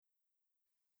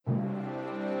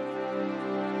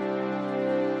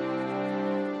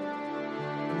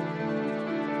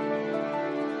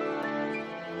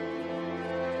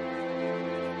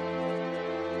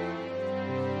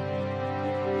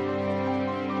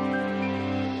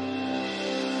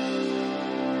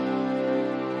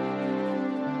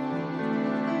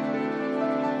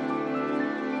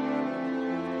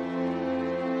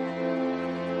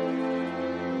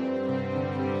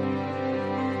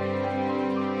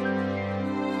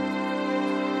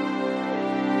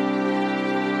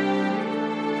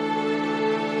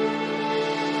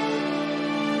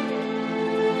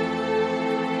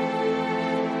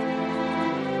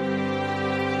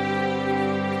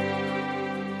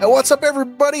And what's up,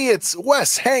 everybody? It's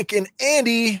Wes, Hank, and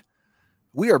Andy.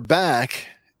 We are back.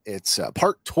 It's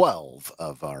part 12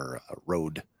 of our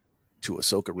Road to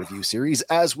Ahsoka review series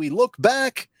as we look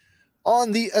back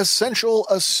on the essential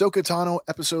Ahsoka Tano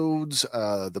episodes,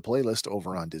 the playlist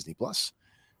over on Disney Plus.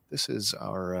 This is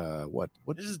our what?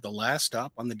 This is the last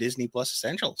stop on the Disney Plus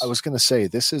Essentials. I was going to say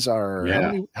this is our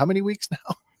how many weeks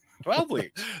now? 12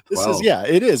 weeks. This is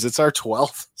it is. It's our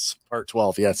 12th part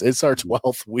 12. Yes, it's our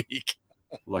 12th week.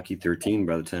 Lucky 13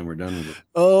 by the time we're done with it.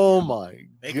 Oh my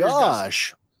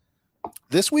gosh.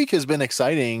 This week has been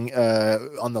exciting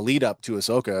on the lead up to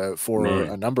Ahsoka for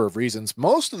a number of reasons.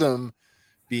 Most of them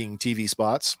being TV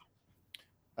spots.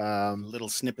 Little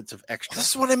snippets of extra.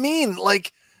 This is what I mean.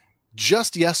 Like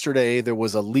just yesterday, there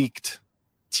was a leaked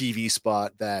TV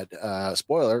spot that,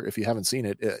 spoiler, if you haven't seen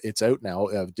it, it's out now.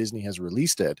 Disney has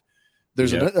released it.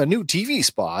 There's a new TV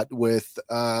spot with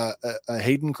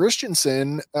Hayden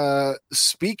Christensen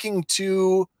speaking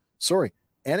to, Anakin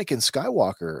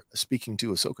Skywalker speaking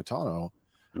to Ahsoka Tano,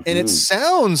 and it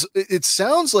sounds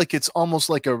like it's almost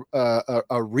like a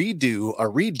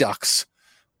redux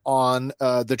on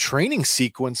the training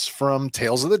sequence from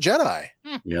Tales of the Jedi.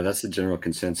 Yeah, that's the general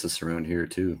consensus around here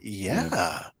too.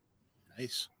 Yeah.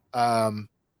 Nice. I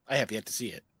have yet to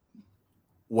see it.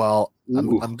 Well,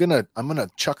 I'm gonna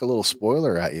chuck a little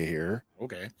spoiler at you here.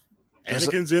 Okay.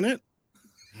 Anakin's in it?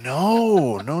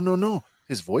 No.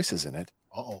 His voice is in it.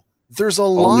 Uh-oh. There's a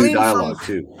line dialogue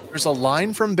too. There's a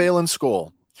line from Baylan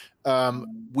Skoll.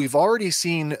 We've already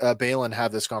seen Baylan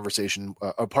have this conversation,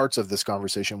 parts of this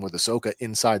conversation with Ahsoka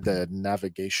inside the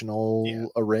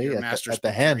navigational array at the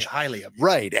henge. Highly of you.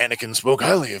 Right. Anakin spoke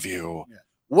highly of you. Yeah.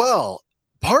 Well,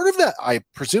 part of that, I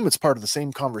presume it's part of the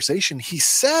same conversation. He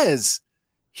says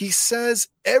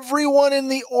everyone in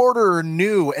the order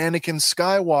knew Anakin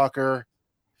Skywalker.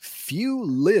 Few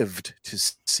lived to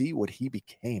see what he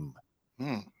became.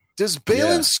 Does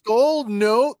Baylan Skoll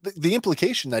know the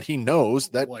implication that he knows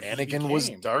that what Anakin was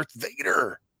Darth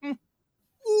Vader? Ooh.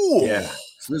 Yeah.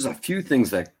 So there's a few things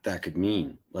that could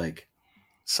mean. Like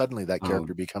suddenly that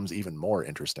character becomes even more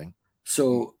interesting.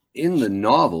 So in the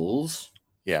novels,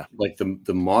 like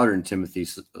the modern Timothy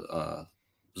Zahn,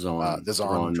 the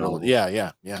Zahn novel,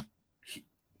 yeah.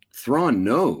 Thrawn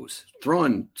knows.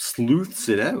 Thrawn sleuths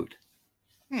it out.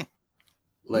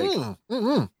 Like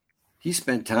he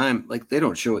spent time, like they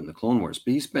don't show it in the Clone Wars,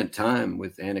 but he spent time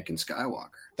with Anakin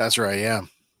Skywalker. That's right, yeah.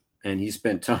 And he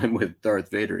spent time with Darth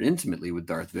Vader, intimately with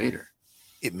Darth Vader.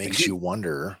 It makes you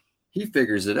wonder. He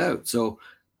figures it out. So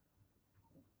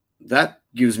that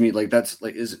gives me like, that's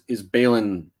like, is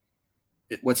Baylan,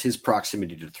 what's his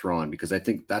proximity to Thrawn? Because I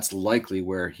think that's likely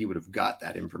where he would have got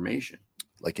that information.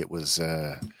 Like it was,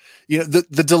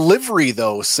 the delivery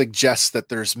though suggests that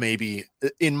there's maybe,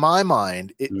 in my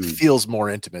mind, it feels more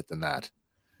intimate than that.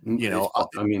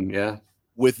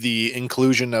 With the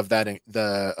inclusion of that,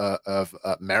 of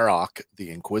Marok,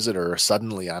 the Inquisitor,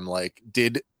 suddenly I'm like,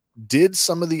 did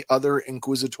some of the other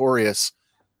Inquisitorius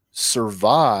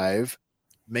survive,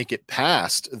 make it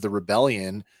past the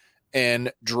rebellion,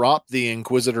 and drop the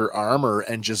Inquisitor armor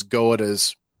and just go it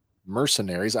as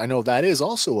mercenaries? I know that is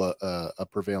also a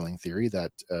prevailing theory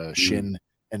that Shin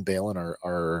and Baylan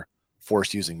are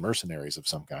forced using mercenaries of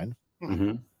some kind.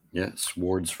 Mm-hmm. Yeah,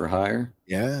 swords for hire.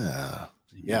 Yeah.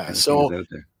 So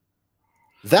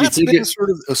that's been sort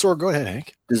of. So go ahead,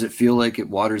 Hank. Does it feel like it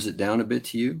waters it down a bit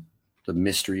to you? The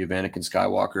mystery of Anakin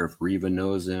Skywalker, if Reva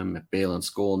knows him, if Baylan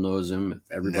Skoll knows him, if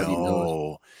everybody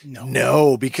knows.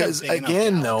 No, because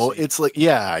again, though, it's like,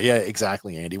 yeah,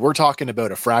 exactly, Andy. We're talking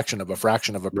about a fraction of a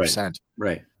percent.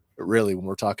 Right. But really, when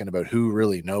we're talking about who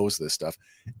really knows this stuff,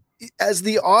 as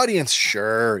the audience,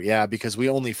 sure, yeah, because we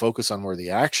only focus on where the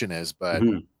action is, but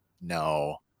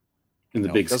no. In the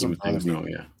big scheme of things,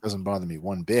 doesn't bother me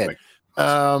one bit. Right.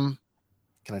 Can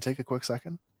I take a quick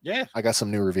second? Yeah. I got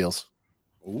some new reveals.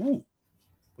 Ooh.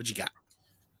 What you got?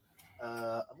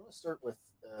 I'm going to start with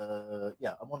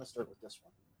this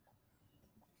one.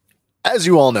 As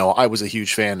you all know, I was a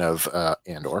huge fan of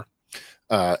Andor.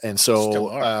 And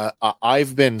so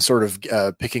I've been sort of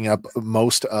picking up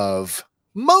most of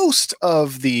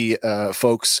the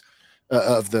folks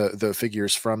of the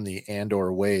figures from the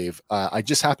Andor wave. I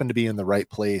just happened to be in the right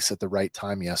place at the right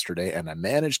time yesterday, and I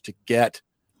managed to get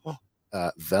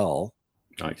Vel.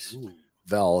 Nice. Ooh.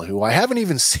 Vel, who I haven't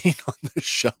even seen on the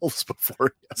shelves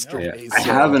before yesterday. Yeah. I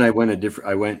haven't. I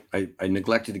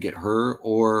neglected to get her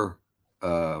or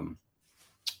Talia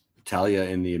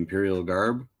in the Imperial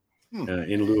garb in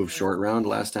lieu of short round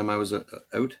last time I was out.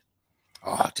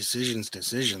 Oh, decisions.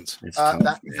 It's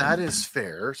tough, that is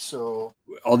fair. So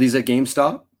all these at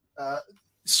GameStop?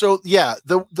 So yeah,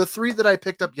 the three that I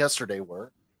picked up yesterday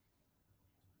were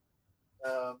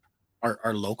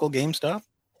Our local GameStop?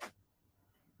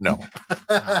 No,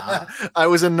 I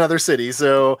was in another city,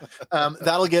 so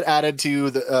that'll get added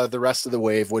to the rest of the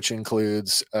wave, which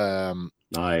includes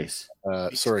nice.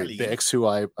 Bix, who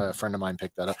a friend of mine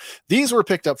picked that up. These were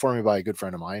picked up for me by a good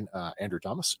friend of mine, Andrew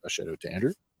Thomas. A shout out to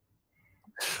Andrew.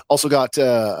 Also got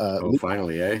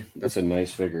finally, eh? That's a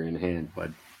nice figure in hand,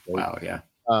 bud. Wow, yeah.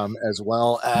 As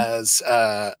well as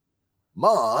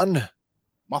Mothma.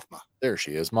 There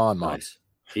she is, Mon. Nice.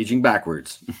 Aging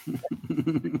backwards.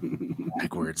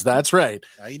 That's right.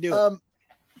 How you doing?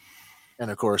 And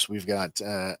of course, we've got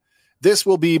this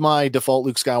will be my default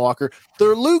Luke Skywalker. The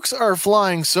Lukes are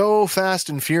flying so fast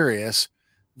and furious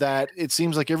that it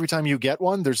seems like every time you get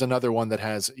one, there's another one that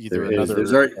has either another.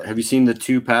 Have you seen the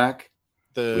 2-pack?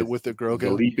 With the Grogu,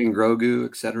 the leaping Grogu,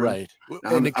 etc. Right.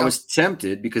 I was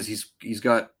tempted because he's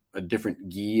got a different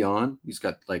gi on. He's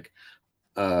got like,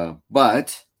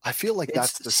 but I feel like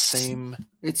that's the same.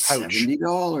 It's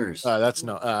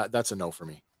 $70. That's a no for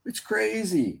me. It's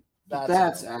crazy.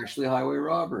 That's actually highway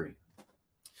robbery.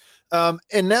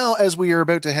 And now, as we are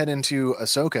about to head into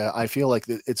Ahsoka, I feel like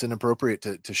it's inappropriate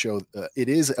to show. It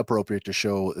is appropriate to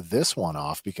show this one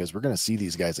off because we're going to see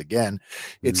these guys again.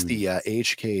 It's the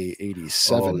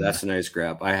HK-87. Oh, that's a nice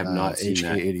grab. I have not seen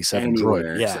HK-87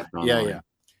 droid.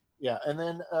 Yeah. And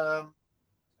then, I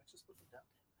just put it down.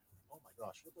 Oh my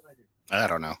gosh, what did I do? I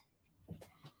don't know.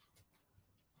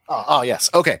 Oh yes.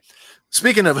 Okay.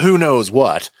 Speaking of who knows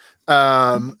what,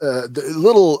 the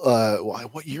little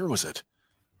what year was it?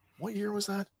 What year was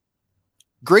that?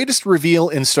 Greatest reveal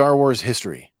in Star Wars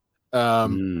history.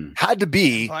 Had to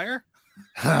be Empire?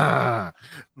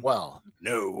 Well,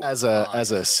 no. As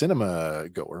a cinema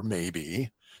goer,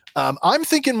 maybe. I'm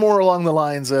thinking more along the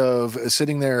lines of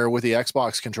sitting there with the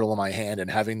Xbox control in my hand and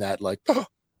having that like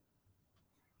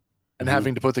and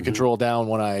having to put the control down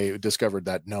when I discovered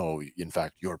that no, in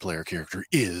fact, your player character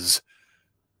is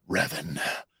Revan,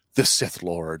 the Sith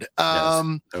Lord.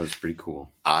 Yes, that was pretty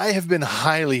cool. I have been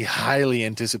highly, highly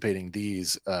anticipating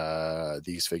these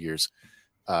figures.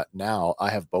 Now I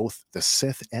have both the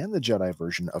Sith and the Jedi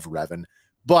version of Revan,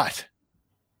 but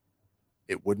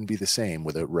it wouldn't be the same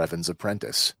without Revan's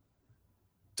apprentice,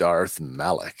 Darth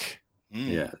Malak.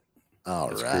 Yeah.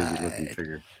 All right. Crazy looking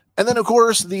figure. And then, of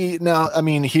course,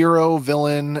 hero,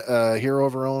 villain, hero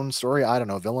of her own story. I don't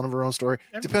know, villain of her own story.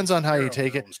 Depends on how you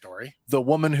take it. Story. The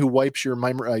woman who wipes your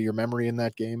memory in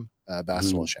that game,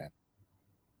 Bastila Shan.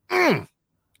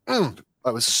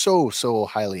 I was so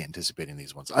highly anticipating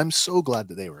these ones. I'm so glad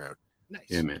that they were out. Nice.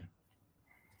 Yeah, man.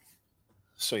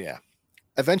 So, yeah.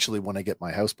 Eventually, when I get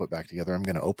my house put back together, I'm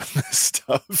going to open this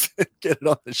stuff and get it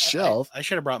on the shelf. I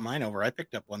should have brought mine over. I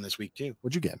picked up one this week, too.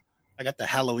 What'd you get? I got the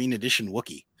Halloween edition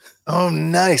Wookiee. Oh,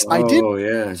 nice. I did. Oh,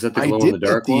 yeah. Is that the glow in the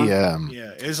dark one? Yeah.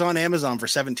 It was on Amazon for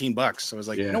 $17. So I was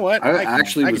like, you know what? I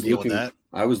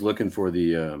was looking for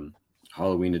the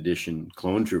Halloween edition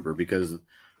Clone Trooper because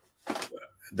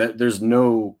there's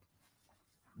nothing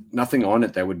on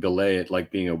it that would delay it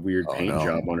like being a weird paint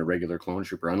job on a regular Clone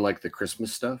Trooper, unlike the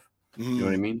Christmas stuff. You know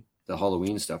what I mean? The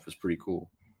Halloween stuff was pretty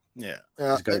cool. Yeah.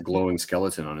 He's got a glowing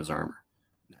skeleton on his armor.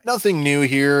 Nothing new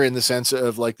here in the sense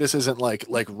of like this isn't like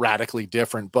radically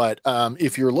different, but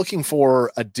if you're looking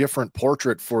for a different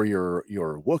portrait for your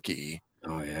Wookiee,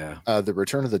 the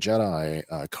Return of the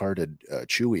Jedi carded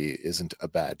Chewie isn't a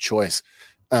bad choice.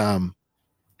 Wouldn't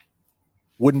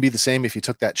be the same if you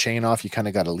took that chain off. You kind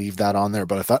of got to leave that on there,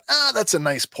 but I thought, that's a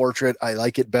nice portrait. I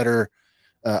like it better.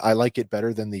 I like it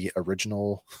better than the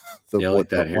original,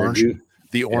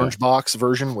 the orange box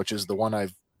version, which is the one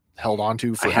I've held on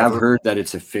to forever. I have heard that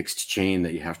it's a fixed chain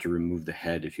that you have to remove the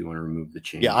head if you want to remove the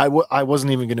chain. Yeah, I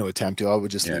wasn't even going to attempt to. I would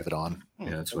just leave it on.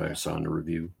 Yeah, that's what I saw in the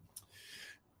review.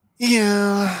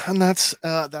 Yeah, and that's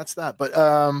that. But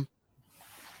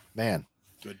man,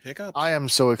 good pickup. I am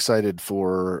so excited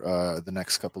for the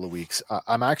next couple of weeks.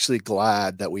 I'm actually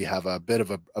glad that we have a bit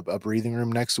of a breathing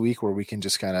room next week where we can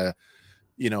just kind of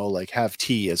have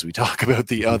tea as we talk about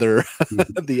the other cool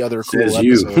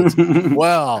episodes.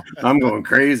 Well, I'm going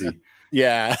crazy.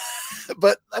 Yeah.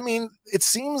 But I mean, it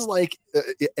seems like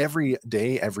every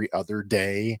other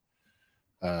day,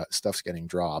 stuff's getting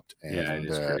dropped. And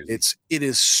it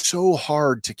is so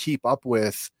hard to keep up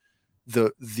with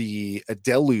the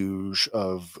deluge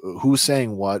of who's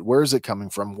saying what, where is it coming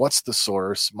from? What's the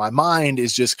source? My mind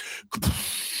is just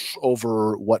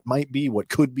over what might be, what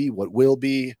could be, what will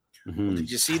be. Did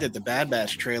you see that the Bad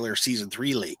Batch trailer season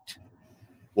 3 leaked?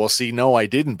 Well, see, no, I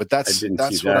didn't, but that's what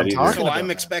I'm talking about.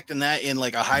 I'm expecting that in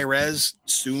like a high res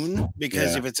soon,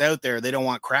 because if it's out there, they don't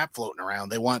want crap floating around.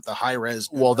 They want the high res.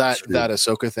 Well, that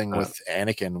Ahsoka thing with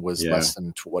Anakin was less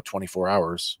than 24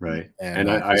 hours, right? And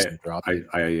I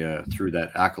threw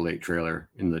that Acolyte trailer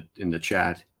in the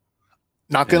chat.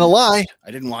 Not gonna lie,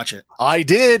 I didn't watch it. I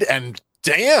did, and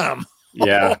damn,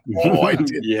 yeah, I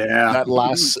did. Yeah,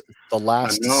 the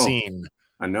last scene.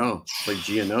 I know, it's like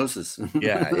Geonosis.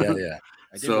 yeah.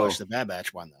 I did watch the Bad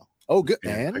Batch one though. Oh, good,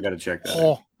 man. I got to check that.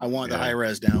 Oh, I want the high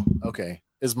res now. Okay,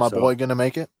 is my boy gonna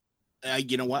make it?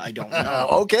 You know what? I don't know.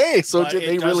 Okay, so but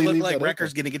they really look like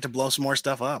Wrecker's gonna get to blow some more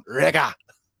stuff up. Wrecker.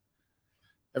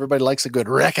 Everybody likes a good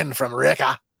wrecking from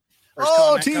Wrecker.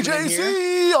 Oh,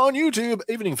 TJC on YouTube.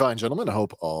 Evening, fine gentlemen. I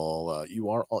hope you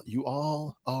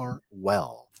all are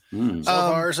well. So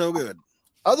far, so good.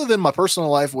 Other than my personal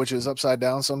life, which is upside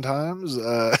down sometimes,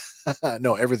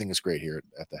 no, everything is great here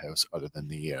at the house. Other than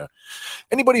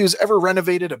anybody who's ever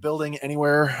renovated a building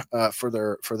anywhere for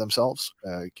themselves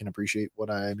can appreciate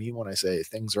what I mean when I say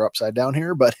things are upside down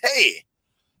here. But hey,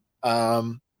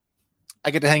 I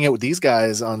get to hang out with these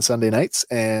guys on Sunday nights,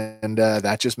 and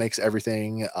that just makes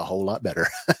everything a whole lot better.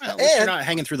 Well, at least you're not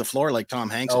hanging through the floor like Tom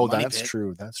Hanks. Oh, that's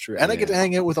true. That's true. And I get to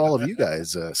hang out with all of you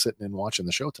guys sitting and watching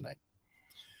the show tonight.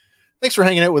 Thanks for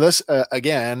hanging out with us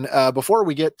again. Before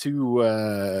we get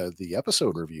to the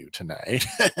episode review tonight,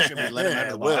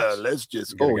 let's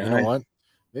just. Oh, you know what?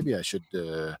 Maybe I should.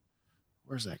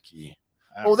 Where's that key?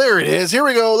 Oh, there it is. Here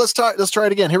we go. Let's try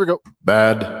it again. Here we go.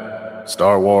 Bad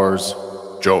Star Wars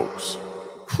jokes.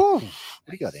 Whew. What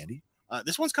do you got, Andy?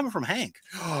 This one's coming from Hank.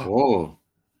 Whoa.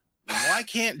 Why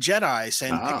can't Jedi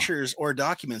send pictures or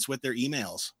documents with their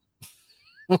emails?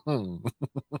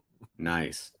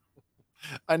 Nice.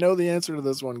 I know the answer to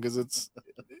this one because it's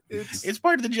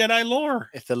part of the Jedi lore.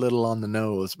 It's a little on the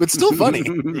nose, but still funny.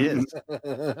 It is.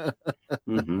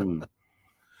 Mm-hmm.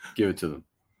 Give it to them.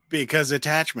 Because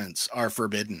attachments are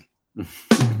forbidden.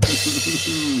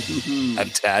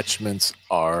 Attachments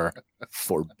are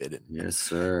forbidden. Yes,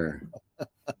 sir.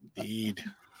 Indeed.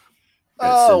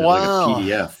 Oh, wow. Like a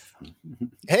PDF.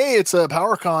 Hey, it's a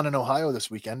PowerCon in Ohio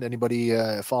this weekend. Anybody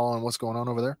following what's going on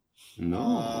over there?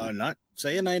 No. Not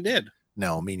saying I did.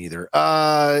 No, me neither.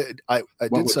 I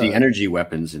did with the energy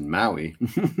weapons in Maui.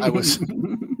 I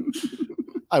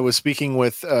was speaking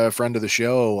with a friend of the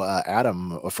show,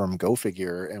 Adam from Go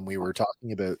Figure, and we were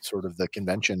talking about sort of the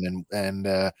convention, and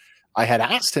I had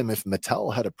asked him if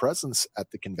Mattel had a presence at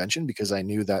the convention because I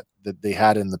knew that they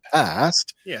had in the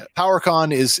past. Yeah,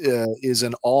 PowerCon is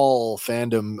an all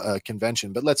fandom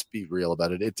convention, but let's be real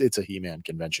about it. It's a He-Man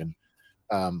convention.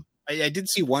 I did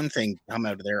see one thing come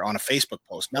out of there on a Facebook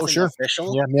post. Nothing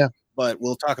official. Yeah. But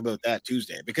we'll talk about that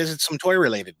Tuesday because it's some toy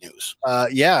related news.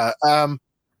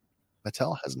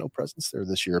 Mattel has no presence there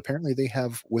this year. Apparently, they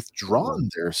have withdrawn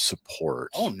their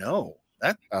support. Oh no!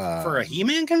 That for a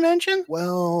He-Man convention?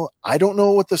 Well, I don't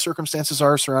know what the circumstances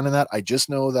are surrounding that. I just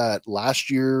know that last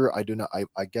year, I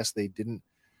guess they didn't.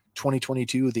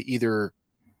 2022, they either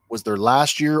was their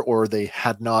last year or they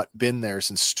had not been there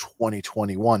since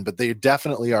 2021. But they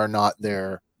definitely are not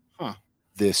there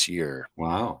this year.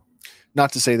 Wow.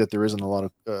 Not to say that there isn't a lot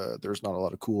of there's not a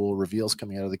lot of cool reveals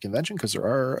coming out of the convention because there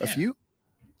are a few.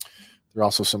 There are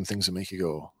also some things that make you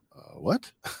go, what?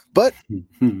 But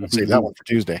I'll save that one for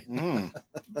Tuesday.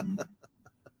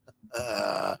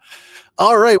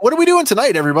 All right. What are we doing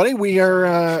tonight, everybody? Should we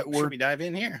dive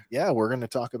in here? Yeah, we're going to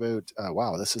talk about,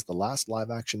 wow, this is the last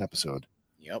live action episode.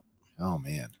 Yep. Oh,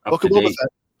 man. Book of Boba Fett.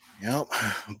 Yep.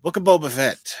 Book of Boba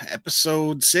Fett,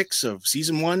 episode 6 of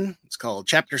season 1. It's called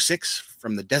Chapter 6,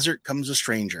 From the Desert Comes a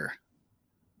Stranger.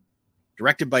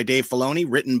 Directed by Dave Filoni,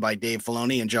 written by Dave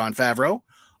Filoni and Jon Favreau.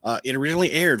 It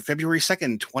originally aired February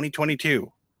 2nd,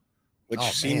 2022, which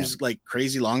seems like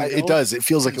crazy long ago. It does. It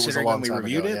feels like it was a long time when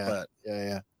we reviewed ago. it, but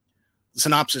yeah. The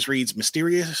synopsis reads: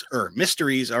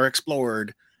 mysteries are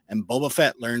explored, and Boba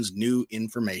Fett learns new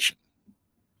information.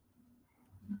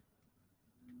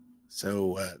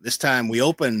 So this time we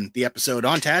open the episode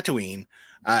on Tatooine,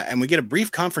 and we get a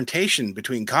brief confrontation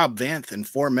between Cobb Vanth and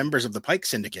 4 members of the Pike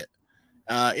Syndicate.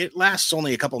 It lasts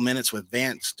only a couple minutes, with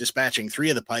Vance dispatching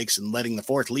 3 of the Pikes and letting the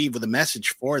 4th leave with a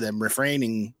message for them,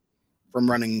 refraining from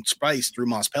running spice through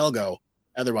Mos Pelgo.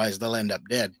 Otherwise, they'll end up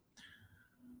dead.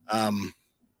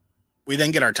 We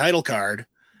then get our title card,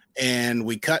 and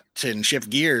we cut and shift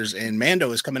gears, and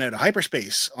Mando is coming out of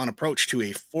hyperspace on approach to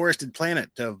a forested planet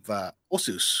of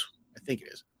Ossus, I think it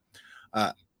is.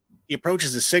 He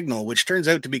approaches a signal, which turns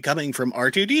out to be coming from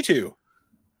R2-D2.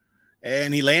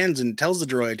 And he lands and tells the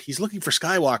droid he's looking for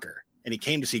Skywalker, and he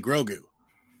came to see Grogu.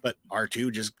 But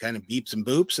R2 just kind of beeps and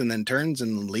boops and then turns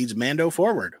and leads Mando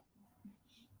forward.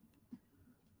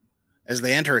 As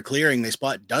they enter a clearing, they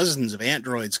spot dozens of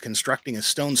androids constructing a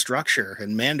stone structure,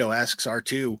 and Mando asks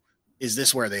R2, "Is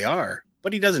this where they are?"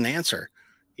 But he doesn't answer.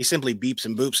 He simply beeps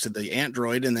and boops to the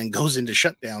android and then goes into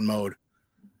shutdown mode.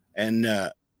 And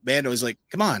Mando is like,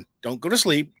 "Come on, don't go to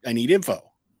sleep. I need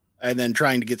info." And then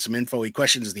trying to get some info, he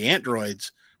questions the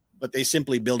androids, but they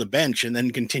simply build a bench and then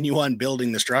continue on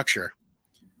building the structure.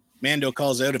 Mando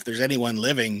calls out if there's anyone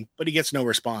living, but he gets no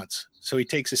response. So he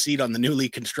takes a seat on the newly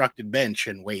constructed bench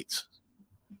and waits.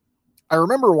 I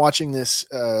remember watching this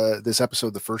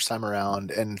episode the first time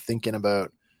around and thinking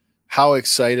about how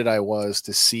excited I was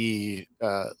to see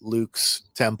Luke's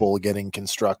temple getting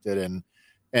constructed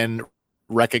and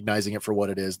recognizing it for what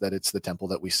it is, that it's the temple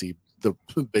that we see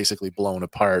basically blown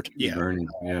apart. Yeah. Burning.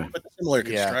 Yeah. But similar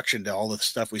construction to all the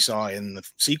stuff we saw in the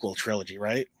sequel trilogy,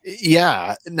 right?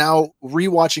 Yeah. Now,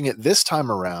 rewatching it this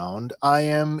time around, I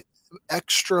am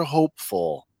extra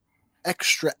hopeful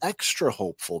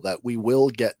that we will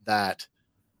get that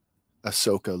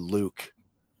Ahsoka Luke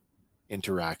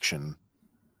interaction.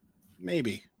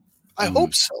 Maybe. I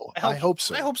hope so. I hope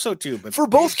so. I hope so too. But for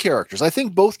both characters, I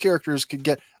think both characters could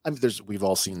get. I mean, we've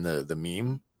all seen the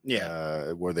meme,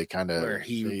 where they kind of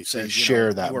he says, they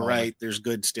share that. You were right. There's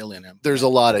good still in him. There's a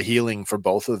lot of healing for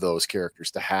both of those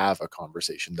characters to have a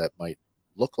conversation that might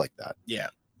look like that. Yeah.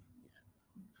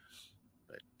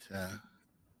 But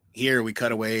here we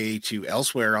cut away to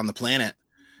elsewhere on the planet,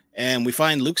 and we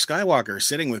find Luke Skywalker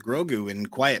sitting with Grogu in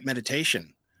quiet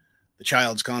meditation. The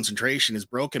child's concentration is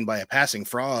broken by a passing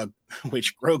frog,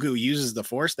 which Grogu uses the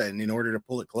Force then in order to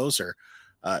pull it closer,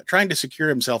 trying to secure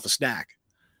himself a snack.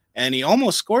 And he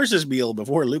almost scores his meal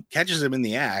before Luke catches him in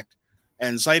the act,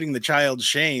 and citing the child's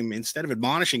shame, instead of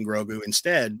admonishing Grogu,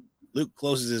 Luke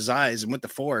closes his eyes and with the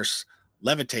Force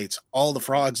levitates all the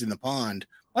frogs in the pond,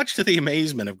 much to the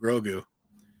amazement of Grogu.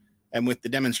 And with the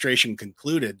demonstration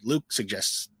concluded, Luke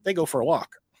suggests they go for a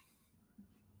walk.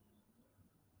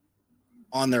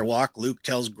 On their walk, Luke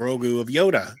tells Grogu of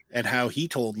Yoda and how he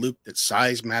told Luke that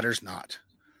size matters not.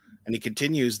 And he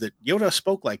continues that Yoda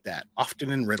spoke like that,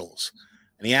 often in riddles.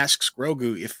 And he asks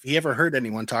Grogu if he ever heard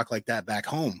anyone talk like that back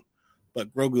home.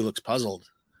 But Grogu looks puzzled.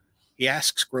 He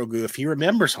asks Grogu if he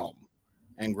remembers home.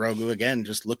 And Grogu again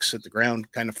just looks at the ground,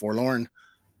 kind of forlorn.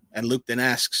 And Luke then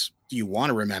asks, "Do you want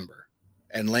to remember?"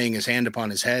 And laying his hand upon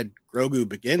his head, Grogu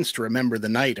begins to remember the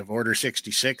night of Order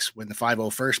 66 when the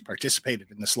 501st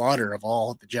participated in the slaughter of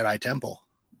all at the Jedi Temple.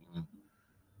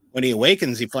 When he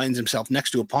awakens, he finds himself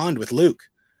next to a pond with Luke.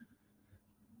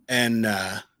 And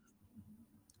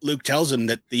Luke tells him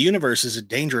that the universe is a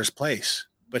dangerous place,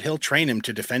 but he'll train him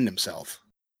to defend himself.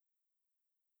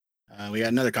 We got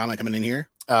another comment coming in here.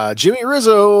 Jimmy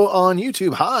Rizzo on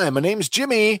YouTube. "Hi, my name's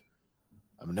Jimmy.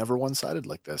 I'm never one-sided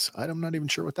like this." I'm not even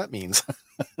sure what that means.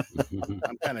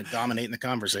 I'm kind of dominating the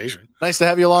conversation. Nice to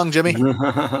have you along, Jimmy.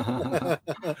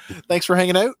 Thanks for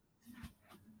hanging out.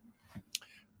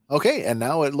 Okay, and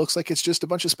now it looks like it's just a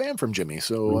bunch of spam from Jimmy.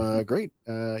 So great.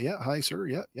 Yeah, hi, sir.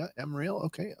 Yeah, I'm real.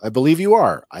 Okay, I believe you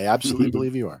are. I absolutely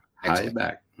believe you are. Hi,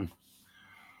 back.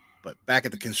 But back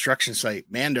at the construction site,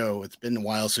 Mando, it's been a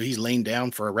while, so he's laying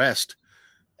down for a rest.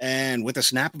 And with a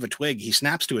snap of a twig, he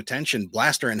snaps to attention,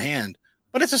 blaster in hand.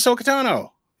 But it's Ahsoka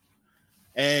Tano.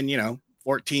 And,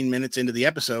 14 minutes into the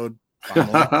episode,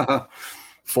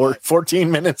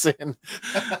 14 minutes in.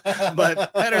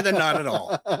 But better than not at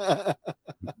all.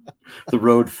 The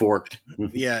road forked.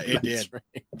 Yeah, it did.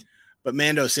 Right. But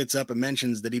Mando sits up and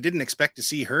mentions that he didn't expect to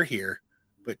see her here,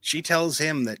 but she tells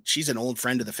him that she's an old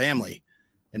friend of the family.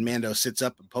 And Mando sits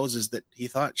up and poses that he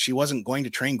thought she wasn't going to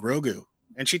train Grogu.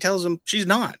 And she tells him she's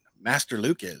not. Master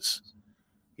Luke is.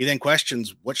 He then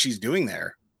questions what she's doing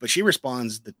there, but she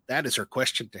responds that that is her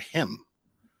question to him.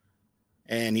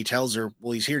 And he tells her,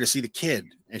 well, he's here to see the kid.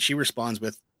 And she responds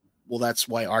with, well, that's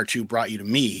why R2 brought you to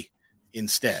me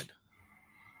instead.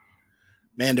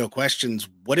 Mando questions,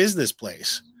 what is this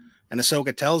place? And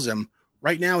Ahsoka tells him,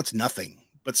 right now it's nothing,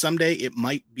 but someday it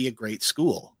might be a great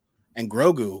school, and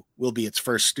Grogu will be its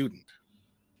first student.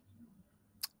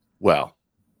 Well,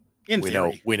 in we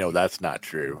theory. know that's not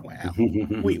true. Well,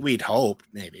 we'd hope,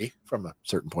 maybe. From a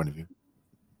certain point of view.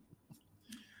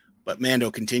 But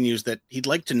Mando continues that he'd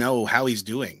like to know how he's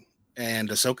doing, and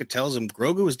Ahsoka tells him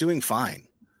Grogu is doing fine.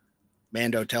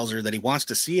 Mando tells her that he wants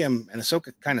to see him, and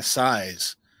Ahsoka kind of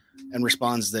sighs and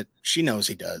responds that she knows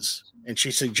he does, and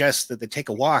she suggests that they take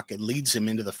a walk and leads him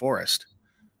into the forest.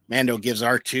 Mando gives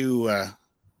R2 a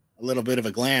little bit of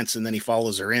a glance, and then he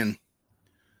follows her in.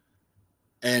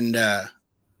 And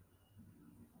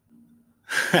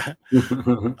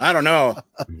I don't know.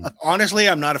 Honestly,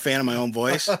 I'm not a fan of my own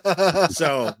voice.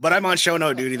 But I'm on show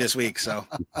note duty this week. So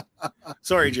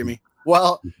sorry, Jimmy.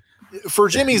 Well, for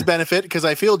Jimmy's benefit, because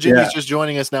I feel Jimmy's just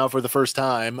joining us now for the first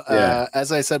time.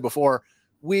 As I said before,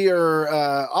 we are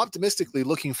optimistically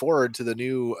looking forward to the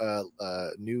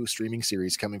new streaming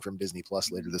series coming from Disney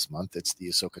Plus later this month. It's the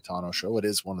Ahsoka Tano show. It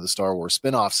is one of the Star Wars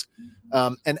spinoffs.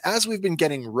 And as we've been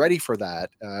getting ready for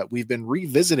that, we've been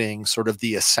revisiting sort of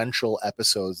the essential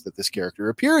episodes that this character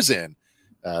appears in.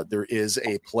 There is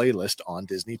a playlist on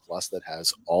Disney Plus that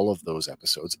has all of those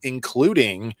episodes,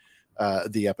 including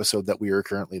the episode that we are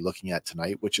currently looking at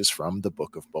tonight, which is from the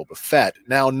Book of Boba Fett.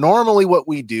 Now, normally what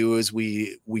we do is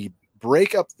we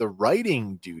break up the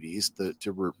writing duties to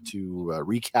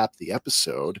recap the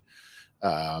episode,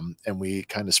 and we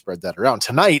kind of spread that around.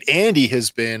 Tonight, Andy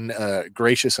has been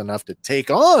gracious enough to take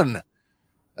on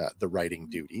the writing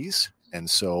duties, and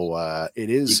so it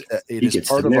is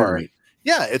part of our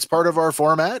it's part of our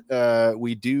format.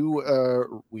 We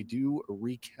do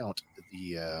recount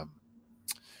the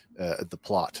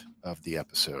plot of the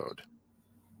episode.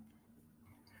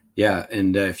 Yeah,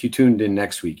 and if you tuned in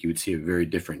next week, you would see a very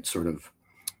different sort of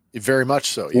very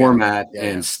much so format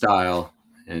and style,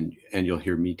 and you'll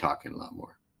hear me talking a lot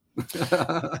more. That's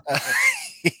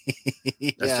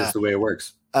just the way it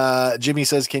works. Jimmy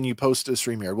says, can you post a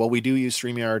StreamYard? Well, we do use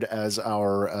StreamYard as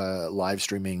our live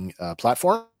streaming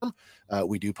platform.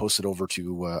 We do post it over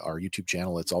to our YouTube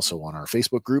channel. It's also on our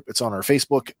Facebook group. It's on our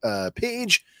Facebook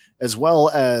page, as well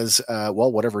as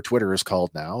whatever Twitter is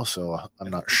called now. So I'm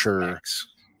not sure.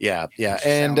 Yeah.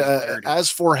 And as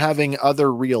for having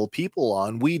other real people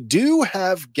on, we do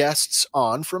have guests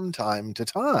on from time to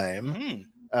time.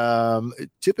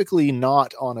 Typically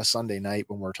not on a Sunday night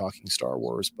when we're talking Star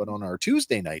Wars, but on our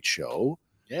Tuesday night show.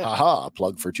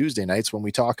 Plug for Tuesday nights when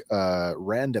we talk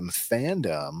random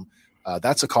fandom.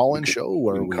 That's a call-in show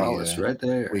where we call us right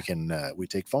there. We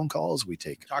take phone calls, we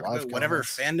talk about whatever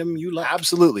fandom you like.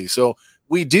 Absolutely. So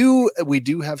we do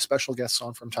have special guests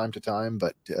on from time to time,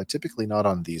 but typically not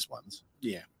on these ones.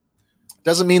 Yeah.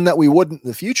 Doesn't mean that we wouldn't in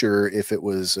the future if it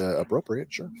was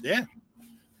appropriate. Sure. Yeah.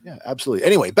 Yeah, absolutely.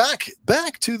 Anyway, back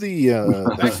to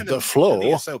the flow. To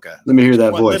the Ahsoka. Let me hear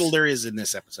that voice. What little there is in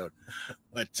this episode.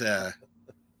 But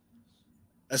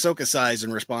Ahsoka sighs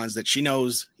and responds that she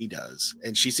knows he does,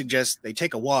 and she suggests they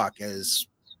take a walk as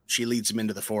she leads him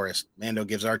into the forest. Mando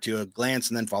gives R2 a glance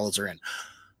and then follows her in.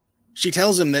 She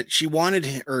tells him that she warned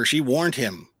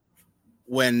him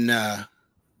when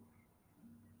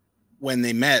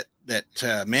they met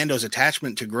that Mando's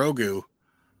attachment to Grogu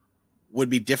would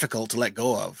be difficult to let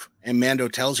go of. And Mando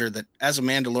tells her that as a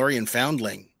Mandalorian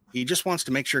foundling, he just wants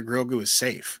to make sure Grogu is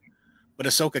safe. But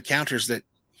Ahsoka counters that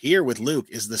here with Luke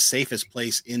is the safest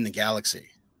place in the galaxy.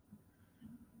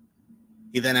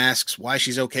 He then asks why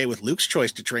she's okay with Luke's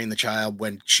choice to train the child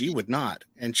when she would not.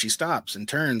 And she stops and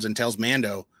turns and tells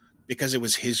Mando because it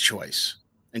was his choice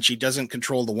and she doesn't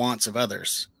control the wants of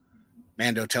others.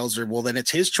 Mando tells her, well, then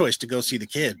it's his choice to go see the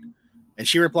kid. And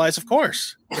she replies, of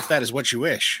course, if that is what you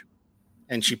wish.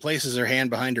 And she places her hand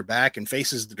behind her back and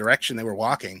faces the direction they were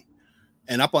walking.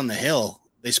 And up on the hill,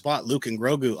 they spot Luke and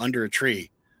Grogu under a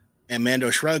tree. And Mando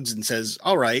shrugs and says,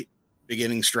 all right,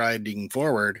 beginning striding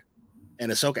forward.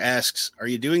 And Ahsoka asks, are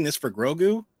you doing this for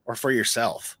Grogu or for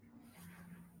yourself?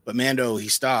 But Mando, he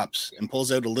stops and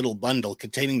pulls out a little bundle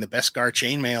containing the Beskar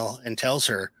chainmail and tells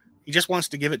her he just wants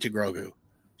to give it to Grogu.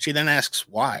 She then asks,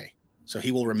 why? So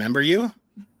he will remember you?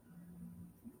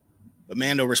 But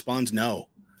Mando responds, no.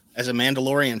 As a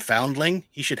Mandalorian foundling,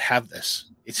 he should have this.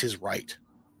 It's his right.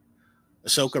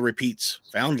 Ahsoka repeats,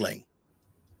 foundling,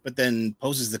 but then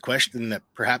poses the question that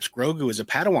perhaps Grogu is a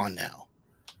Padawan now.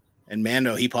 And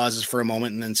Mando, he pauses for a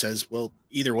moment and then says, well,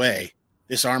 either way,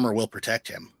 this armor will protect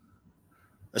him.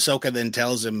 Ahsoka then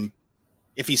tells him,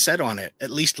 if he's set on it,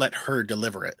 at least let her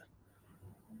deliver it.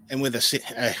 And with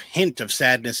a hint of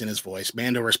sadness in his voice,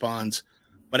 Mando responds,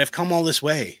 but I've come all this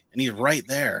way, and he's right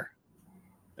there.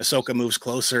 Ahsoka moves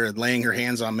closer and laying her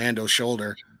hands on Mando's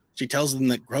shoulder, she tells them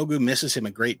that Grogu misses him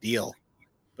a great deal.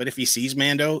 But if he sees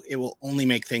Mando, it will only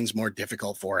make things more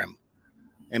difficult for him.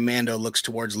 And Mando looks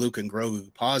towards Luke and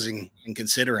Grogu, pausing and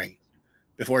considering,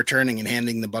 before turning and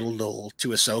handing the bundle to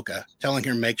Ahsoka, telling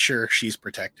her make sure she's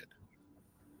protected.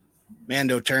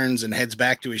 Mando turns and heads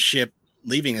back to his ship,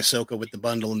 leaving Ahsoka with the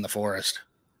bundle in the forest.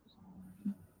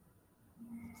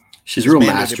 She's real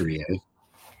mastery, eh?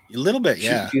 A little bit,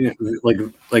 yeah.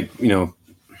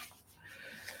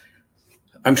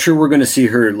 I'm sure we're going to see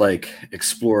her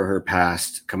explore her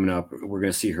past coming up. We're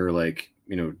going to see her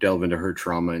delve into her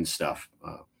trauma and stuff,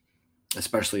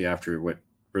 especially after what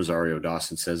Rosario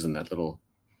Dawson says in that little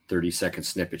 30-second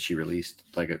snippet she released.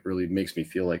 Like, it really makes me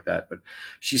feel like that. But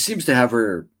she seems to have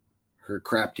her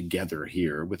crap together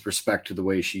here with respect to the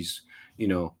way she's,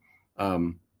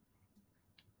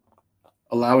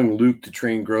 allowing Luke to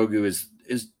train Grogu is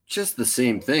just the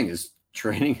same thing as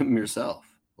training him yourself.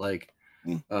 Like,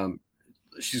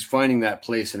 she's finding that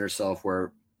place in herself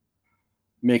where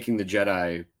making the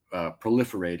Jedi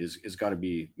proliferate is got to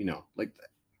be, like that.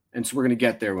 And so we're going to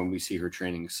get there when we see her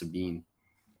training Sabine.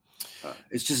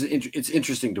 It's just it's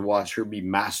interesting to watch her be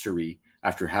mastery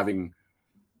after having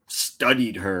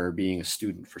studied her being a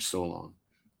student for so long.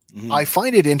 Mm-hmm. I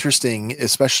find it interesting,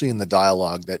 especially in the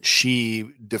dialogue, that she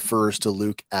defers to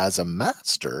Luke as a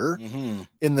master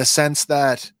in the sense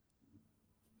that,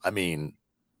 I mean,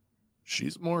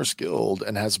 she's more skilled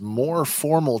and has more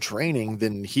formal training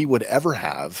than he would ever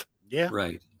have. Yeah.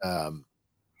 Right.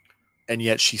 And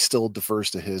yet she still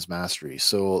defers to his mastery.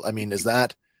 So, I mean, is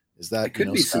that it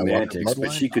could be semantics,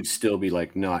 but she could still be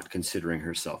like not considering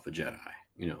herself a Jedi,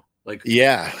 like,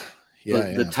 yeah.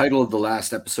 The title of the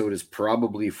last episode is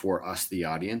probably for us, the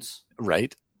audience.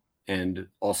 Right. And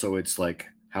also it's like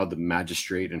how the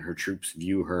magistrate and her troops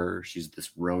view her. She's this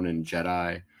Ronin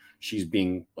Jedi. She's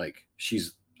being like,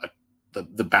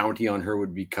 the bounty on her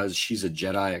would be because she's a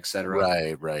Jedi,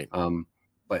 etc. Right.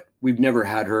 But we've never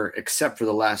had her, except for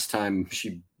the last time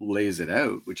she lays it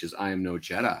out, which is, I am no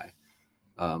Jedi.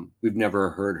 We've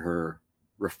never heard her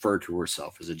refer to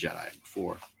herself as a Jedi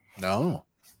before. No.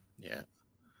 Yeah.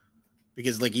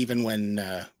 Because like even when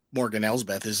Morgan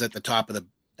Elsbeth is at the top of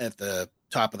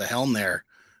the helm there,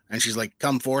 and she's like,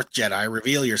 "Come forth, Jedi,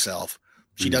 reveal yourself."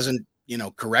 She doesn't,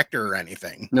 correct her or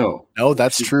anything. No,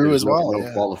 that's true as well.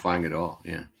 No qualifying at all.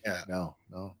 Yeah.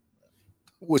 No.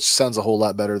 Which sounds a whole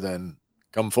lot better than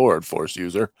 "Come forward, Force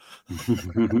user."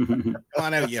 Come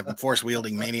on out, you Force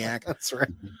wielding maniac. That's right.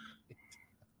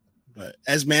 But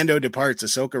as Mando departs,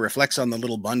 Ahsoka reflects on the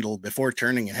little bundle before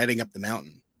turning and heading up the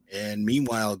mountain. And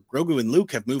meanwhile, Grogu and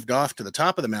Luke have moved off to the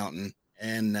top of the mountain,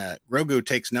 and Grogu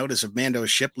takes notice of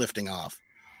Mando's ship lifting off.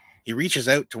 He reaches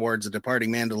out towards the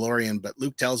departing Mandalorian, but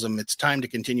Luke tells him it's time to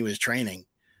continue his training.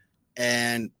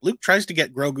 And Luke tries to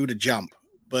get Grogu to jump,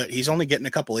 but he's only getting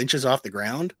a couple inches off the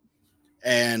ground.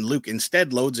 And Luke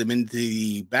instead loads him into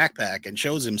the backpack and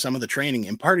shows him some of the training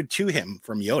imparted to him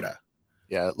from Yoda.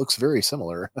 Yeah, it looks very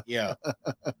similar. Yeah.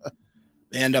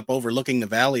 They end up overlooking the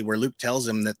valley where Luke tells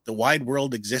him that the wide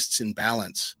world exists in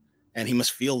balance and he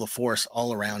must feel the Force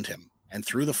all around him. And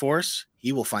through the Force,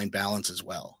 he will find balance as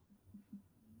well.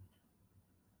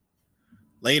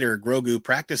 Later, Grogu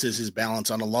practices his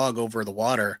balance on a log over the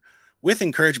water with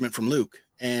encouragement from Luke.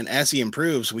 And as he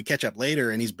improves, we catch up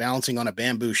later and he's balancing on a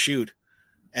bamboo shoot.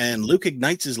 And Luke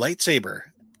ignites his lightsaber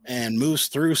and moves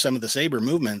through some of the saber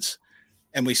movements.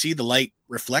 And we see the light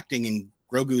reflecting in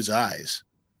Grogu's eyes.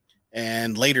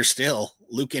 And later still,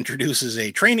 Luke introduces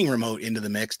a training remote into the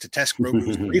mix to test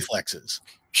Grogu's reflexes.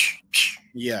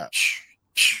 Yeah.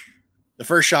 The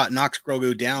first shot knocks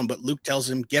Grogu down, but Luke tells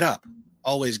him, "Get up.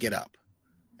 Always get up."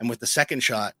 And with the second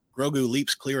shot, Grogu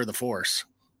leaps clear of the Force.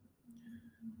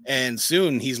 And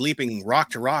soon he's leaping rock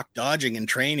to rock, dodging the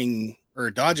training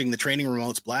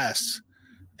remote's blasts.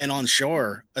 And on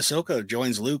shore, Ahsoka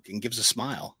joins Luke and gives a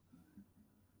smile.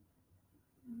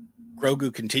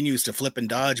 Grogu continues to flip and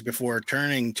dodge before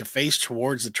turning to face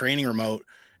towards the training remote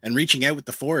and reaching out with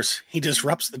the Force. He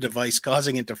disrupts the device,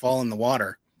 causing it to fall in the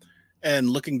water. And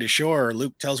looking to shore,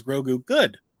 Luke tells Grogu,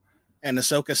 "Good." And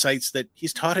Ahsoka cites that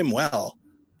he's taught him well,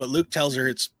 but Luke tells her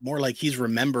it's more like he's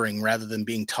remembering rather than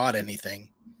being taught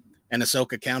anything. And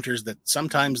Ahsoka counters that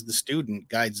sometimes the student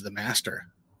guides the master.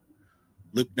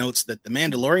 Luke notes that the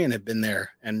Mandalorian had been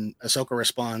there, and Ahsoka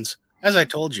responds, "As I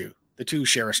told you, the two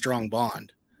share a strong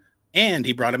bond. And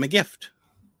he brought him a gift."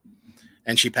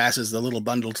 And she passes the little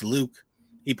bundle to Luke.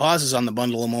 He pauses on the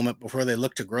bundle a moment before they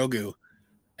look to Grogu,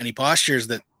 and he postures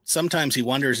that sometimes he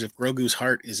wonders if Grogu's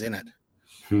heart is in it.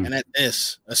 And at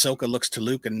this, Ahsoka looks to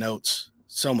Luke and notes,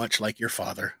 "So much like your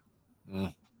father."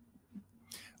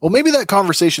 Well, maybe that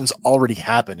conversation's already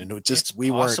happened, and it just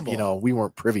we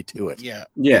weren't privy to it.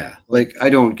 Yeah. Like, I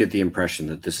don't get the impression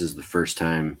that this is the first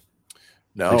time.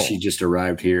 No, like she just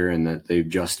arrived here and that they've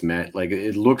just met. Like,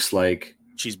 it looks like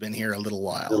she's been here a little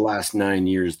while. The last 9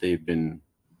 years they've been,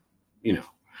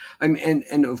 I mean,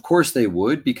 and of course they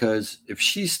would, because if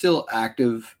she's still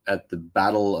active at the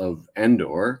Battle of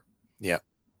Endor,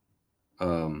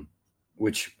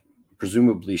 which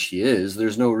presumably she is,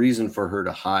 there's no reason for her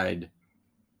to hide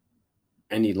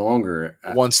any longer.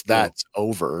 Once that's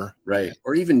over, right?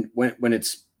 Or even when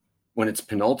it's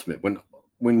penultimate,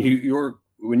 when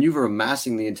you were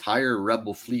amassing the entire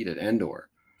Rebel fleet at Endor,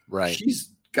 right?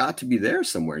 She's got to be there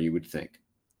somewhere, you would think.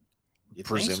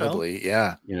 Presumably,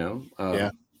 yeah. You know,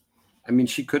 yeah. I mean,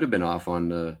 she could have been off on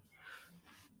the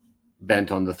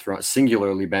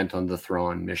singularly bent on the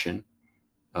Thrawn mission,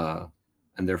 and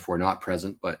therefore not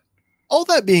present. But all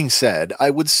that being said, I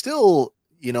would still,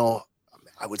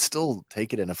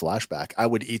 take it in a flashback. I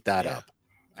would eat that up.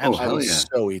 Oh, I would yeah.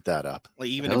 so eat that up. Like,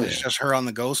 even if it's just her on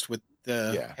the Ghost with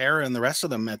the Hera and the rest of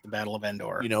them at the Battle of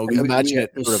Endor. Imagine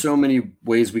it. There's so many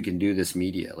ways we can do this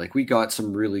media. Like, we got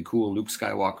some really cool Luke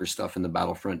Skywalker stuff in the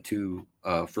Battlefront 2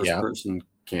 first-person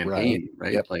campaign,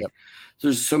 right? Yep, like,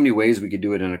 there's so many ways we could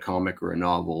do it in a comic or a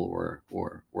novel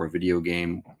or a video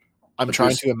game. I'm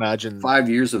trying to imagine 5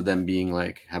 years of them being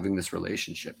like having this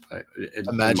relationship.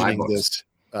 Imagining this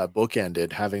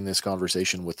bookended, having this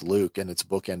conversation with Luke, and it's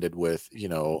bookended with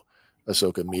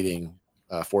Ahsoka meeting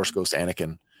Force Ghost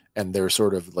Anakin, and they're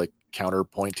sort of like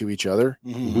counterpoint to each other.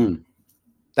 Mm-hmm.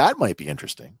 That might be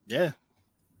interesting. Yeah.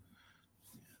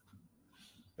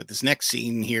 But this next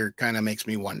scene here kind of makes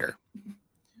me wonder.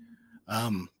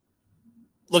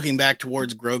 Looking back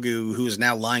towards Grogu, who is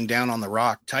now lying down on the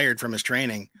rock, tired from his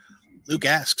training, Luke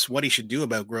asks what he should do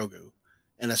about Grogu,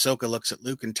 and Ahsoka looks at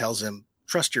Luke and tells him,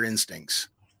 "Trust your instincts."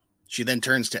 She then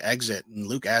turns to exit, and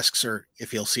Luke asks her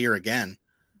if he'll see her again,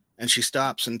 and she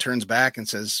stops and turns back and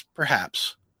says,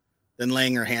 "Perhaps." Then,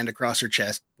 laying her hand across her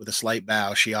chest with a slight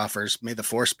bow, she offers, "May the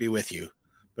Force be with you,"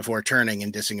 before turning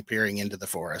and disappearing into the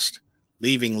forest,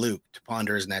 leaving Luke to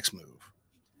ponder his next move.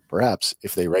 Perhaps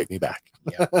if they write me back.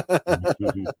 Yeah.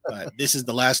 But this is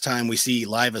the last time we see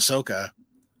live Ahsoka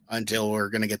until we're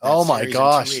going to get that. Oh my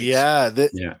gosh. Yeah.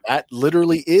 That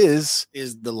literally is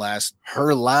the last,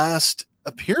 her last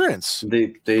appearance.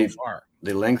 They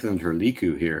lengthened her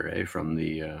Liku here, from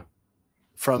the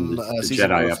season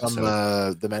Jedi from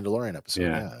the Mandalorian episode.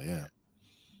 Yeah.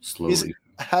 Slowly.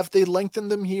 Have they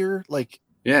lengthened them here? Like,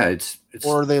 yeah, it's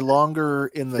or are they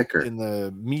longer in the thicker in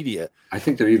the media? I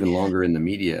think they're even longer in the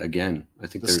media. Again, I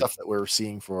think the stuff that we're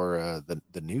seeing for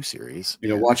the new series.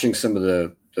 Watching some of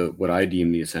the what I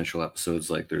deem the essential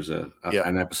episodes, like there's an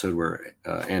episode where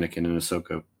Anakin and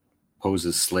Ahsoka pose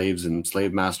as slaves and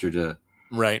slave master to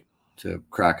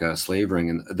crack a slave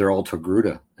ring, and they're all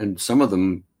Torgruta, and some of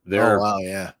them their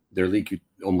Liku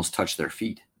almost touch their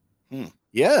feet.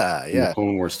 Yeah. The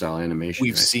Clone Wars style animation.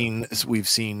 We've seen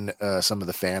some of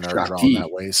the fan art drawn that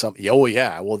way.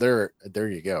 Well, there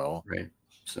you go. Right.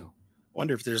 So,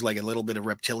 wonder if there's like a little bit of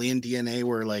reptilian DNA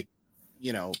where, like,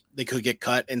 they could get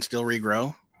cut and still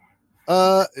regrow.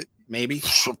 Maybe,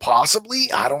 possibly.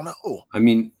 I don't know. I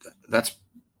mean,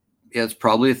 it's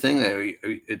probably a thing.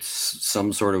 It's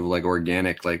some sort of like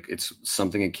organic, like it's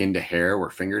something akin to hair or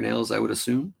fingernails, I would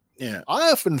assume. Yeah,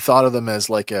 I often thought of them as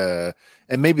like and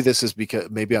maybe this is because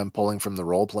maybe I'm pulling from the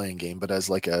role playing game, but as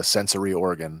like a sensory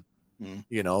organ.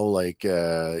 Like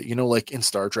in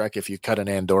Star Trek, if you cut an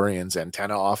Andorian's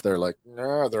antenna off, they're like,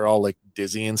 they're all like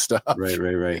dizzy and stuff.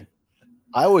 Right.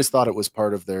 I always thought it was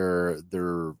part of their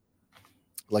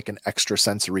like an extra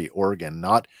sensory organ,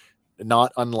 not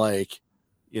unlike,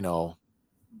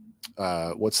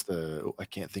 I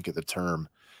can't think of the term.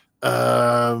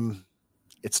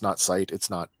 It's not sight. It's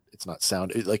not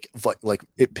sound. It like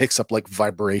it picks up like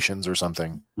vibrations or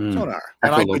something. Sonar.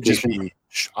 And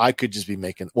I could just be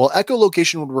making. Well,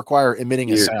 echolocation would require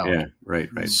emitting a sound. Yeah, right.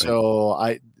 So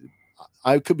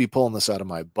I could be pulling this out of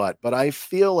my butt, but I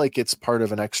feel like it's part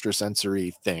of an extra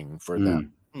sensory thing for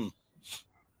them.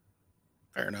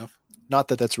 Fair enough. Not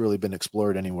that that's really been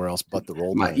explored anywhere else but the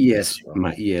role. My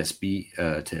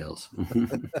ESB tales.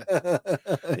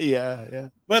 Yeah.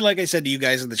 But like I said to you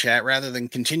guys in the chat, rather than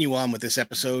continue on with this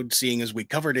episode, seeing as we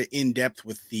covered it in depth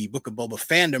with the Book of Boba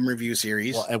fandom review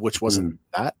series, which wasn't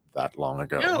that long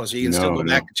ago. No, so you can still go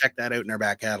back and check that out in our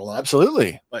back catalog.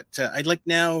 Absolutely. But I'd like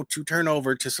now to turn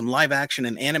over to some live action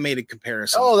and animated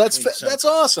comparisons. Oh, that's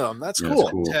awesome. That's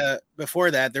cool. But,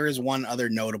 before that, there is one other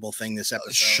notable thing this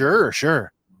episode.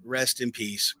 Sure. Rest in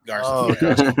peace, Garth. Oh,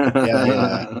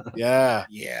 yeah.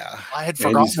 I had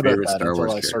forgotten about that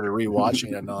until I started rewatching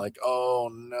it, and I'm like, oh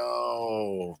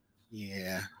no.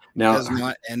 Yeah. Now, it does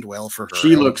not end well for her.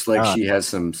 She looks like she has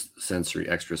some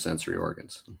extra sensory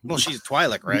organs. Well, she's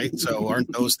Twi'lek, right? So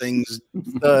aren't those things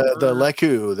the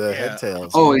Leku, the head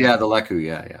tails? Oh yeah, the Leku.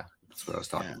 Yeah. That's what I was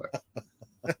talking about.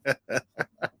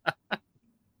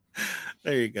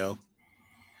 There you go.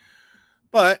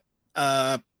 But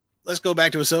let's go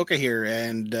back to Ahsoka here,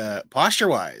 and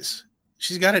posture-wise,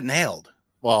 she's got it nailed.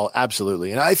 Well,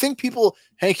 absolutely. And I think people,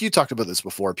 Hank, you talked about this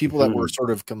before, people that were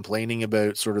sort of complaining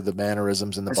about sort of the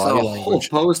mannerisms and the body language.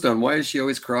 Whole post on why is she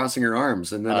always crossing her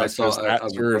arms? And then I saw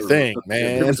your thing,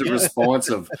 man. There was a response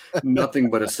of nothing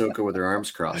but Ahsoka with her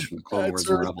arms crossed from the Clone Wars.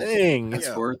 That's her thing. That's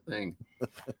her thing.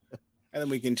 And then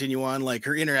we continue on like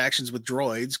her interactions with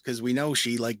droids, because we know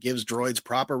she like gives droids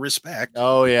proper respect.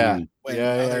 Oh yeah. When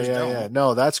Yeah. others don't.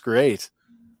 No, that's great.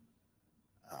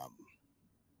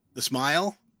 The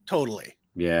smile, totally.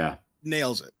 Yeah.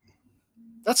 Nails it.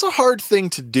 That's a hard thing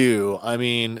to do. I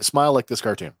mean, smile like this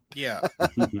cartoon. Yeah.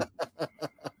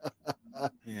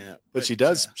 Yeah. But she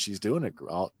does. She's doing it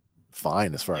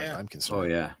fine as far as I'm concerned. Oh,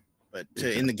 yeah. But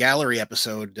in the gallery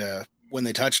episode, when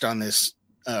they touched on this,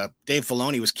 Dave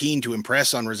Filoni was keen to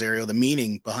impress on Rosario the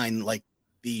meaning behind like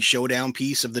the showdown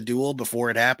piece of the duel before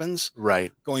it happens.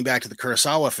 Right. Going back to the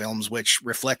Kurosawa films, which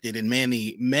reflected in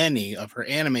many, many of her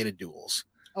animated duels.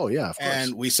 Oh, yeah, of course.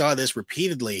 And we saw this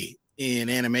repeatedly in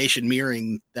animation,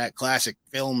 mirroring that classic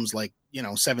films like,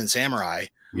 Seven Samurai.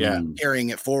 Yeah.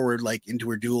 Carrying it forward like into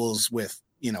her duels with,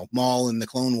 Maul in the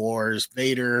Clone Wars,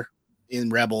 Vader in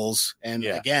Rebels, and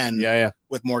again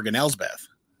with Morgan Elsbeth.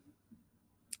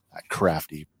 That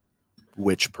crafty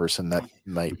witch person that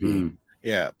might be.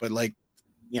 Yeah, but like,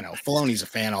 Filoni's a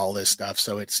fan of all this stuff,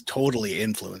 so it's totally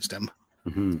influenced him.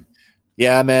 Mm-hmm.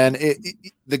 Yeah, man.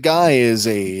 The guy is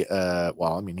he's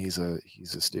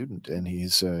a student, and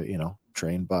he's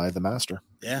trained by the master.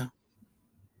 Yeah.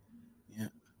 Yeah.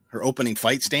 Her opening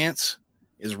fight stance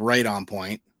is right on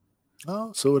point.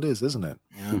 Oh, so it is, isn't it?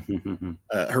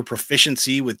 Yeah. Her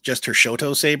proficiency with just her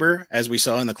Shoto saber, as we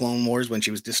saw in the Clone Wars when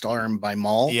she was disarmed by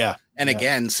Maul. Yeah. And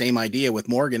again, same idea with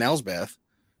Morgan Elsbeth.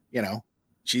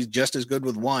 She's just as good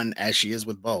with one as she is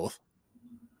with both.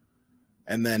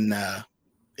 And then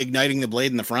igniting the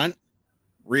blade in the front,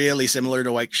 really similar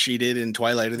to like she did in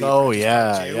Twilight of the Apprentice.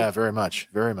 Yeah, very much.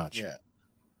 Yeah.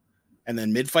 And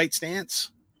then mid-fight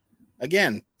stance,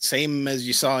 again, same as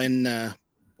you saw in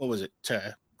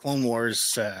Clone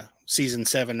Wars season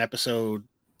 7 episode.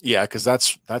 Yeah, because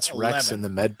that's 11. Rex in the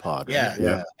med pod. Right?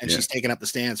 Yeah. And she's taking up the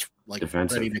stance like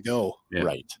defensive, ready to go. Yeah.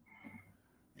 Right.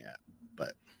 Yeah,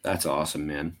 but that's awesome,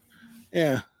 man.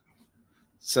 Yeah.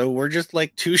 So we're just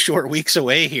like 2 short weeks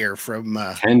away here from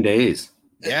 10 days.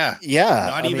 Yeah.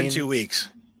 Not even 2 weeks.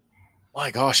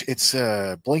 My gosh, it's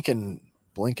blink and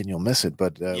you'll miss it,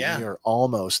 but we are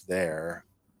almost there.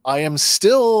 I am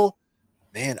still,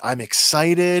 man, I'm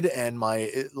excited, and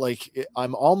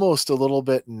I'm almost a little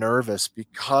bit nervous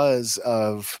because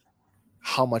of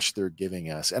how much they're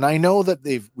giving us. And I know that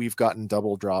we've gotten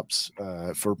double drops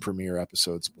for premiere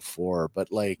episodes before, but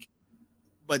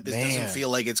this doesn't feel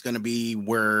like it's going to be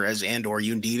whereas Andor,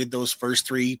 you needed those first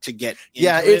 3 to get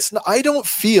into it's not, I don't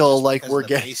feel like we're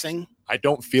getting pacing. I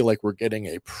don't feel like we're getting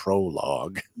a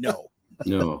prologue. No.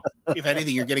 If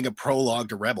anything, you're getting a prologue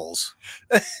to Rebels.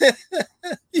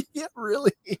 Yeah,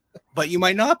 really. But you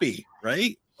might not be,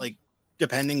 right? Like,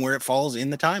 depending where it falls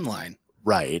in the timeline.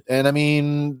 Right. And I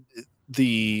mean,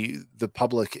 the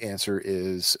public answer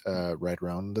is right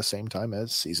around the same time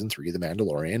as season 3 of The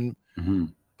Mandalorian. Mm-hmm.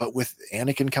 But with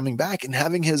Anakin coming back and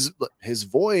having his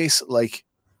voice, like,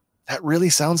 that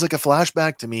really sounds like a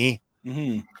flashback to me.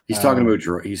 Mm-hmm. He's talking about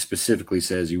droids. He specifically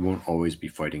says you won't always be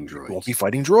fighting droids. You won't be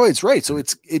fighting droids, right? So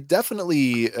it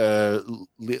definitely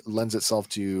lends itself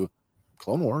to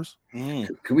Clone Wars.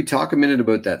 Can we talk a minute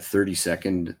about that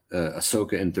 30-second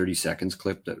Ahsoka in 30 seconds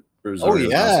clip that Rosario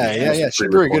she's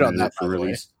very good on that for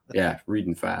release. Yeah,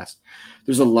 reading fast.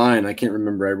 There's a line I can't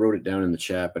remember. I wrote it down in the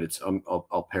chat, but it's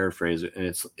I'll paraphrase it, and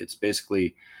it's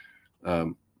basically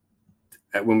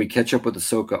when we catch up with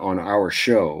Ahsoka on our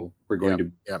show, we're going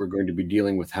to be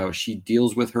dealing with how she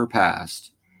deals with her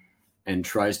past and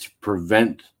tries to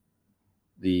prevent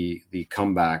the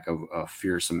comeback of a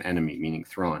fearsome enemy, meaning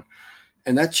Thrawn.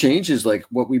 And that changes like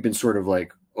what we've been sort of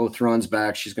like, oh, Thrawn's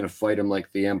back, she's going to fight him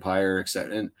like the Empire,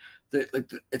 etc. And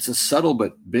it's a subtle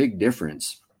but big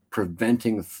difference,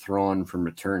 preventing Thrawn from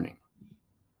returning,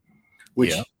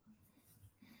 which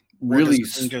really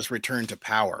just return to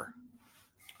power.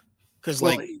 Because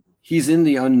he's in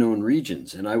the unknown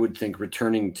regions, and I would think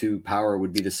returning to power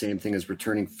would be the same thing as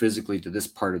returning physically to this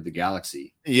part of the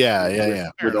galaxy.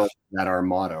 With all that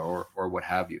armada or what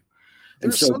have you.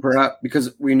 And so perhaps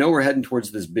because we know we're heading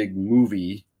towards this big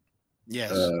movie,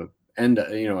 and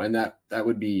that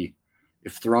would be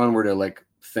if Thrawn were to like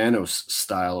Thanos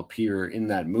style appear in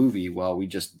that movie while we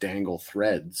just dangle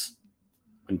threads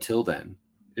until then.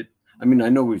 I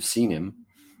know we've seen him.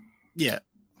 Yeah.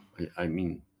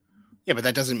 Yeah, but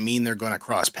that doesn't mean they're going to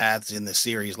cross paths in the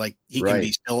series. Like he can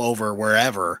be still over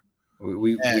wherever.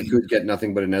 We could get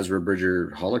nothing but an Ezra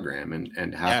Bridger hologram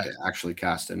and have to actually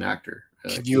cast an actor.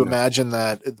 Can you imagine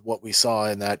that what we saw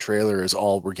in that trailer is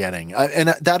all we're getting? And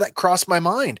that crossed my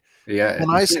mind. Yeah. When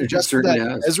I suggested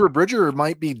that Ezra Bridger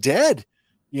might be dead,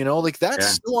 that's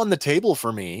still on the table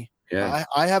for me. Yeah.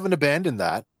 I haven't abandoned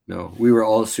that. No, we were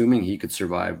all assuming he could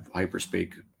survive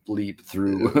hyperspace leap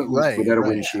through without a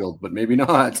windshield, but maybe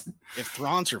not. If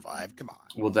Thrawn survived, come on.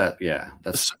 Well,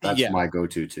 that's my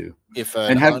go-to too.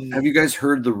 And have you guys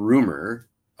heard the rumor?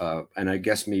 And I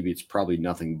guess maybe it's probably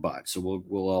nothing but. So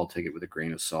we'll all take it with a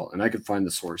grain of salt. And I could find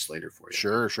the source later for you.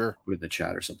 Sure. Put it in the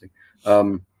chat or something.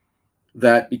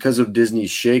 That because of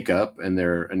Disney's shakeup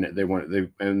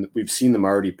and we've seen them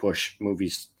already push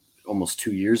movies almost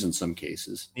 2 years in some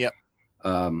cases. Yep.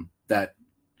 That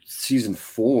season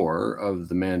 4 of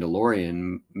The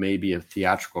Mandalorian may be a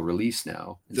theatrical release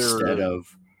now instead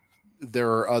of.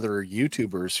 There are other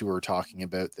YouTubers who are talking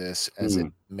about this as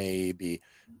it may be.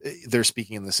 They're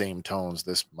speaking in the same tones.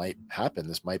 This might happen.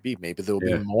 This might be. Maybe there'll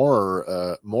be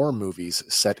more movies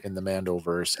set in the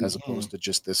Mandoverse as opposed to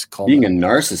just this. Being a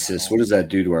narcissist, what does that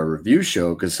do to our review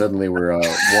show? Because suddenly we're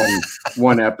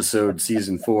one episode,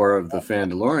 season 4 of The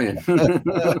Mandalorian.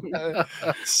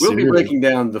 We'll be breaking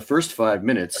down the first 5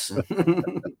 minutes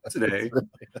today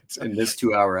in this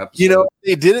 2-hour episode.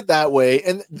 They did it that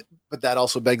way, but that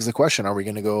also begs the question: are we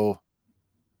going to go?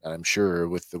 And I'm sure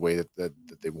with the way that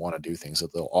they want to do things,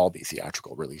 that they'll all be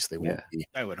theatrical release. They won't be.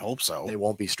 I would hope so. They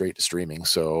won't be straight to streaming.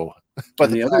 So, but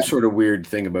the other sort of weird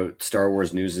thing about Star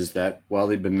Wars news is that while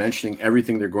they've been mentioning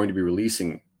everything they're going to be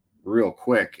releasing real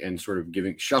quick and sort of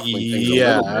shuffling things a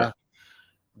little bit,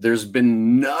 there's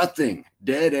been nothing,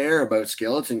 dead air about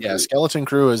Skeleton Crew. Yeah, Skeleton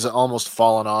Crew has almost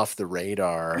fallen off the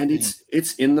radar, and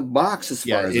it's in the box as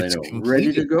far as I know,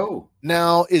 ready to go.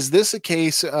 Now, is this a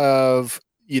case of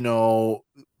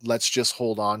let's just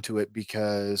hold on to it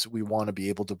because we want to be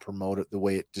able to promote it the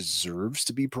way it deserves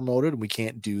to be promoted, and we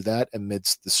can't do that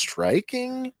amidst the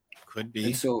striking? Could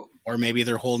be. Or maybe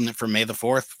they're holding it for May the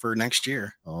 4th for next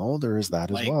year. Oh, there is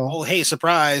that as well. Oh, hey,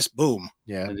 surprise! Boom.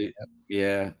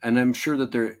 Yeah, and I'm sure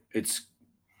that it's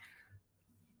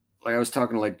like I was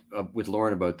talking with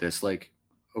Lauren about this. Like,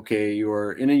 okay,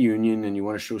 you're in a union and you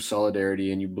want to show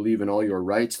solidarity and you believe in all your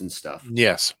rights and stuff.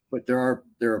 Yes, but there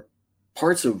are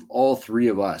parts of all three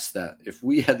of us that if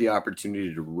we had the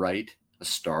opportunity to write a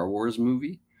Star Wars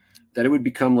movie, that it would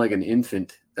become like an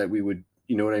infant that we would,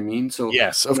 you know what I mean? So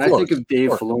yes, of course. I think of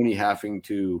Dave Of Filoni having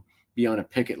to be on a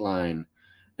picket line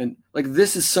and like,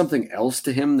 this is something else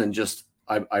to him than just,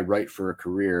 I write for a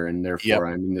career and therefore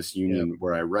I'm in this union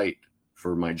where I write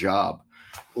for my job.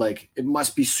 Like it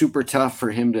must be super tough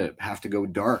for him to have to go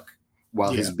dark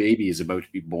while his baby is about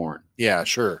to be born. Yeah,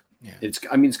 sure. Yeah. It's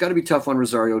got to be tough on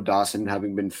Rosario Dawson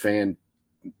having been fan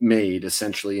made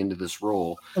essentially into this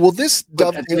role. Well, at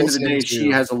the end of the day,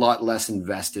 she has a lot less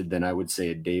invested than I would say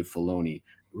a Dave Filoni,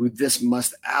 who this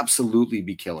must absolutely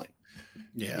be killing.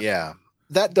 Yeah.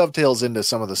 That dovetails into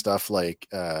some of the stuff like,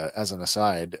 as an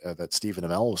aside, that Stephen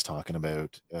Amell was talking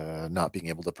about, not being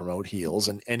able to promote heels.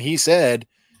 And he said,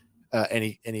 and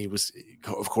he was,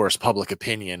 of course, public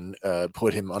opinion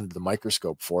put him under the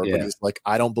microscope for it. But he's like,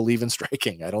 I don't believe in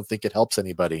striking. I don't think it helps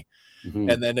anybody. Mm-hmm.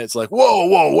 And then it's like, whoa,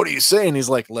 what are you saying? He's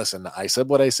like, listen, I said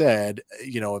what I said,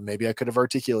 and maybe I could have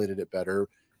articulated it better.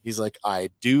 He's like, I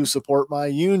do support my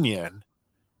union,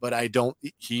 but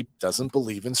he doesn't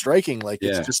believe in striking. Like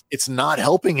it's not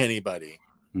helping anybody.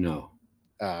 No.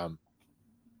 Then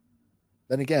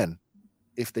again,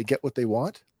 if they get what they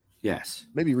want, yes,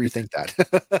 maybe rethink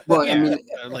that. Well, I mean,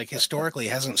 like historically,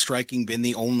 hasn't striking been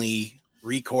the only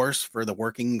recourse for the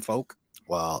working folk?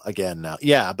 Well, again, now,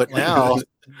 but now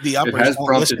the uppers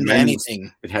won't listen to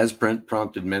anything. It has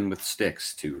prompted men with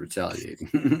sticks to retaliate.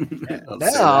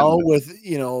 Now,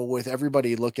 with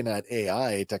everybody looking at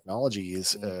AI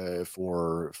technologies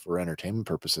for entertainment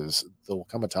purposes, there will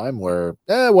come a time where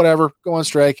whatever, go on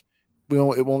strike.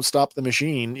 It won't stop the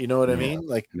machine. You know what I mean?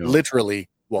 Like literally.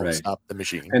 Won't stop the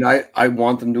machine. And I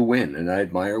want them to win and I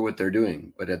admire what they're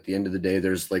doing. But at the end of the day,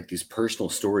 there's like these personal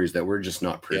stories that we're just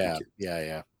not privy to.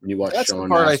 Yeah. When you watch that's Sean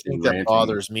the part Astin I think that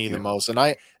bothers me the most. And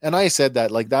I said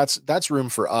that like that's room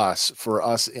for us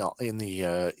in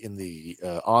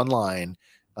the online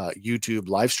YouTube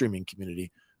live streaming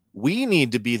community. We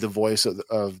need to be the voice of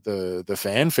the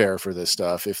fanfare for this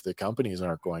stuff if the companies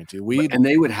aren't going to. And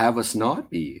they would have us not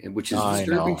be, which is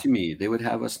disturbing to me. They would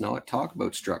have us not talk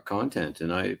about struck content.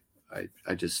 And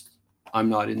I'm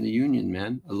not in the union,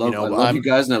 man. I love you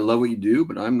guys and I love what you do,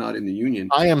 but I'm not in the union.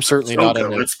 I am certainly not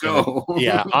in Let's go.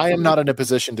 I am not in a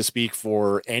position to speak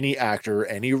for any actor,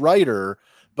 any writer,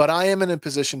 but I am in a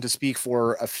position to speak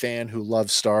for a fan who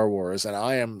loves Star Wars. And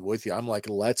I am with you. I'm like,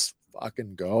 let's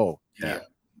fucking go. Yeah.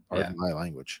 Pardon my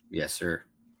language. Yes, sir.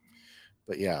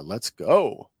 But let's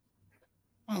go.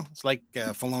 Well, it's like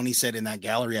Filoni said in that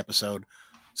gallery episode,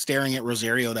 staring at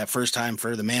Rosario that first time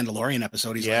for the Mandalorian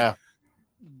episode. He's like,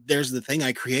 there's the thing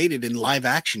I created in live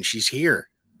action. She's here.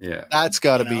 Yeah, that's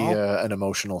got to be an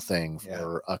emotional thing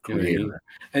for a creator. You know what I mean?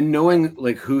 And knowing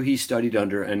like who he studied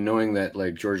under, and knowing that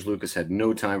like George Lucas had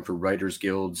no time for writers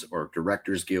guilds or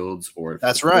directors guilds or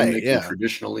that's right. Yeah,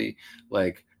 traditionally,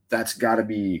 like that's got to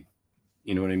be,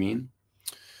 you know what I mean?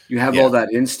 You have all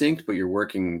that instinct, but you're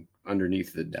working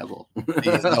underneath the devil.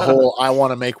 the whole I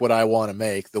want to make what I want to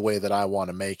make the way that I want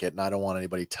to make it, and I don't want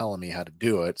anybody telling me how to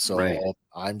do it. So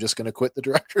I'm just going to quit the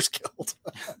Directors Guild.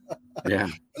 Yeah,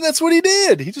 and that's what he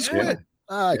did. He just quit.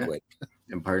 I quit.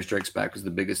 Empire Strikes Back was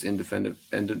the biggest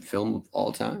independent film of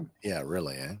all time. Yeah,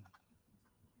 really. Eh?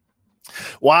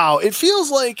 Wow, it feels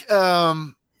like,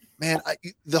 man,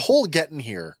 the whole getting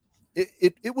here.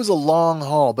 It was a long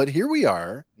haul, but here we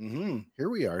are. Mm-hmm. Here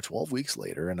we are, 12 weeks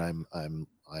later, and I'm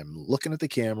looking at the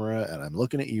camera and I'm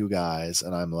looking at you guys,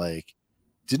 and I'm like,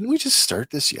 didn't we just start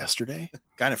this yesterday?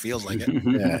 Kind of feels like it.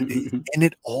 Yeah, and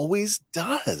it always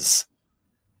does.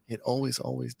 It always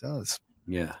does.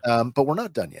 Yeah. But we're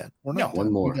not done yet. We're not.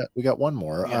 One more. We got one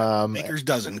more. Yeah. Baker's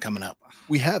dozen coming up.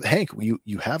 We have Hank.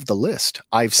 You have the list.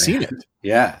 I've seen it.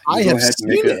 Yeah. I have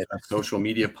seen it. A social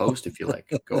media post if you like.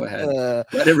 Go ahead.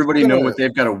 Let everybody know what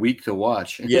they've got a week to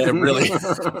watch. Yeah, really.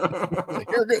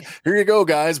 Here you go,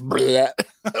 guys.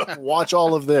 Watch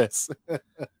all of this.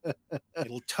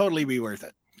 It'll totally be worth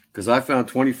it. Because I found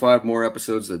 25 more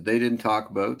episodes that they didn't talk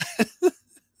about,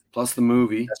 plus the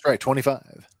movie. That's right,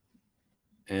 25.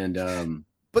 And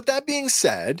but that being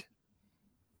said,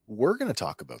 we're going to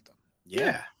talk about them.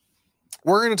 Yeah.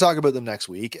 We're going to talk about them next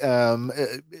week.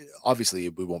 Obviously,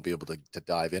 we won't be able to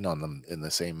dive in on them in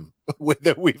the same way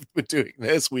that we've been doing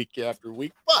this week after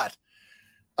week, but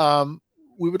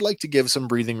we would like to give some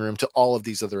breathing room to all of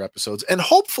these other episodes, and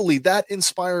hopefully that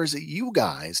inspires you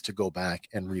guys to go back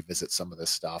and revisit some of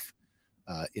this stuff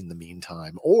in the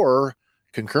meantime, or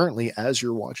concurrently as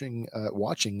you're watching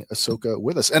Ahsoka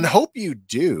with us. And hope you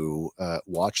do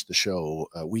watch the show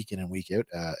week in and week out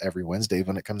every Wednesday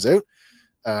when it comes out,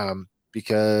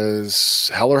 because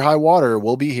hell or high water,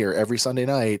 we'll be here every Sunday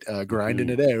night grinding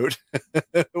it out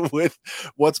with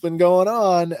what's been going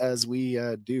on as we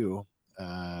do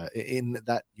in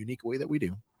that unique way that we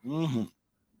do. Mm-hmm.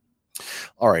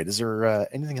 All right, is there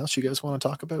anything else you guys want to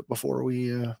talk about before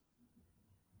we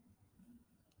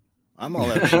I'm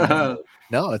all out.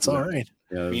 No, it's all right.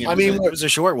 Yeah, I mean, it was a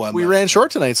short one. We ran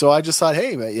short tonight, so I just thought,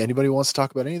 hey, anybody wants to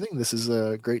talk about anything? This is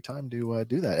a great time to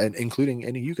do that, and including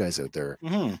any of you guys out there.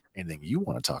 Mm-hmm. Anything you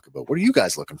want to talk about? What are you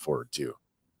guys looking forward to?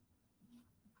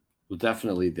 Well,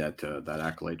 definitely that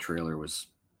Acolyte trailer was.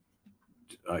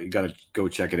 You got to go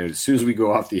check it out as soon as we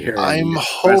go off the air. I'm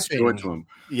hoping.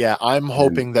 Yeah, I'm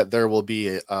hoping that there will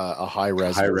be a high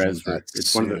res.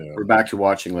 It's one of we're back to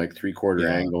watching like 3/4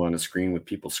 angle on a screen with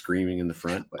people screaming in the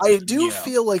front. But I do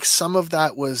feel like some of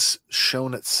that was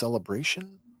shown at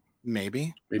Celebration.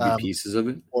 Maybe pieces of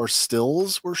it, or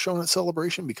stills were shown at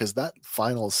Celebration, because that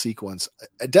final sequence,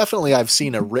 definitely I've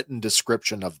seen a written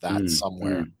description of that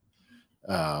somewhere.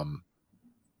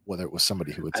 Whether it was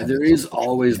somebody who would. There is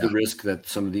always the risk that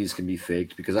some of these can be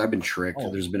faked, because I've been tricked.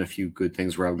 There's been a few good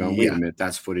things where I've gone, wait a minute,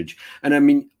 that's footage. And I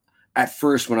mean, at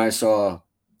first when I saw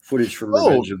footage from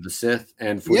Revenge of the Sith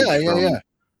and footage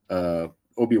from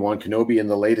Obi-Wan Kenobi in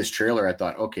the latest trailer, I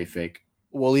thought, okay, fake.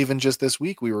 Well, even just this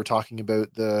week, we were talking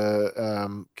about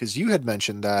the because you had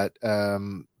mentioned that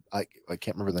I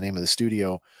can't remember the name of the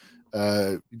studio.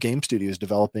 Game Studios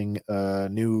developing a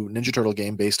new Ninja Turtle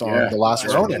game based on The Last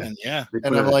Ronin. Yeah,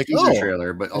 and I'm like,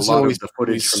 trailer, but a lot of the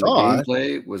footage from the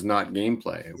gameplay was not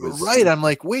gameplay. It was right. I'm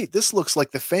like, wait, this looks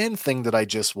like the fan thing that I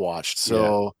just watched.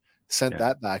 So sent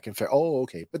that back and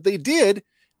okay, but they did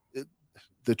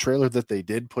the trailer that they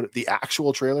did put the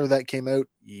actual trailer that came out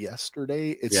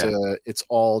yesterday. It's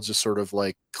all just sort of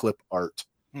like clip art.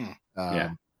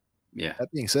 Yeah.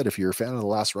 That being said, if you're a fan of The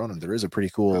Last Ronin, there is a pretty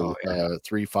cool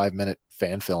 3-5 minute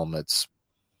fan film. It's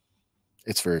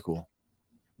very cool.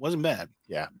 Wasn't bad.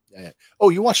 Yeah.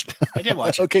 Oh, you watched? I did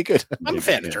watch. Okay, good. I'm a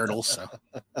fan of turtles, so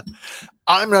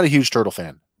I'm not a huge turtle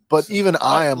fan, but even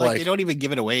I am like they don't even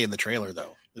give it away in the trailer,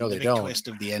 though. No, they don't. Twist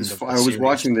of the end. I was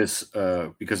watching this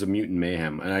because of Mutant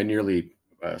Mayhem, and I nearly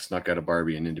snuck out of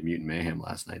Barbie and into Mutant Mayhem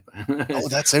last night. Oh,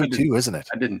 that's out too, isn't it?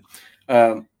 I didn't.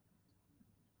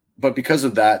 But because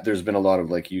of that, there's been a lot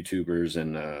of like YouTubers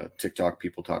and TikTok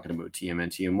people talking about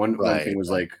TMNT. And one thing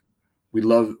was like, we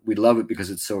love it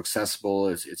because it's so accessible.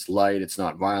 It's light. It's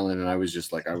not violent. And I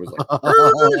was like, have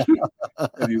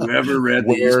you ever read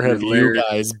Where have you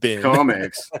guys been?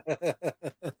 Comics?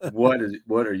 What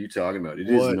are you talking about? It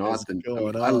is not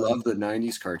I love the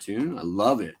 90s cartoon. I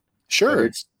love it. Sure. But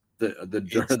it's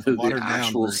the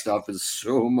actual stuff is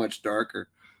so much darker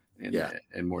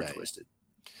and more twisted.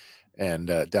 and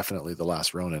definitely the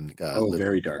Last Ronin.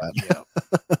 Very dark.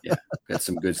 Yeah, that's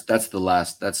some good. That's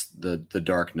the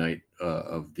Dark Knight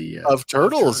of the of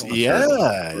Turtles. Turtles,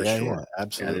 yeah, for yeah, sure. Yeah,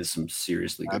 absolutely. That is some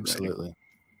seriously good absolutely. writing.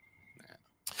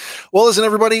 Well, listen,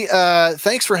 everybody,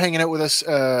 thanks for hanging out with us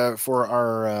for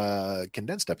our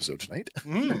condensed episode tonight.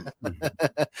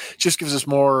 Just gives us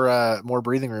more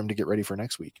breathing room to get ready for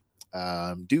next week.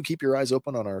 Do keep your eyes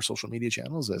open on our social media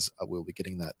channels, as we'll be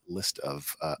getting that list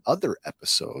of other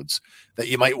episodes that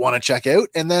you might want to check out,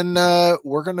 and then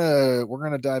we're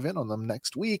gonna dive in on them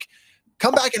next week.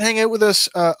 Come back and hang out with us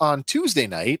on Tuesday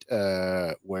night,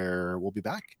 where we'll be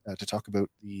back to talk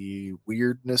about the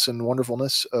weirdness and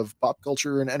wonderfulness of pop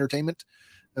culture and entertainment.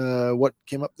 What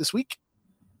came up this week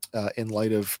in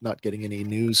light of not getting any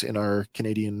news in our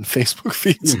Canadian Facebook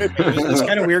feeds. It's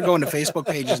kind of weird going to Facebook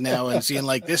pages now and seeing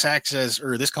like this access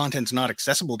or this content's not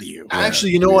accessible to you.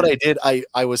 Actually, you know what I did?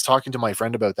 I was talking to my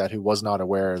friend about that, who was not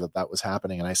aware that was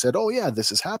happening. And I said, oh yeah,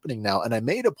 this is happening now. And I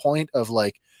made a point of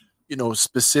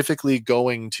specifically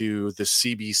going to the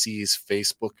CBC's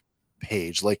Facebook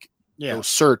page,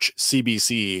 search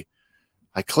CBC.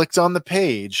 I clicked on the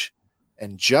page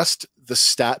and just the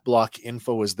stat block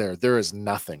info is there. There is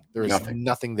nothing. There is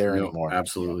nothing there anymore.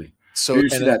 Absolutely. So you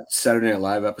see that Saturday Night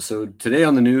Live episode today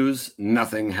on the news,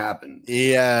 nothing happened.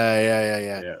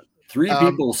 Yeah. 3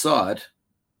 people saw it.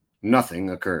 Nothing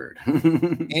occurred.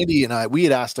 Andy and we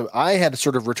had asked, I had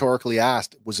sort of rhetorically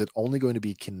asked, was it only going to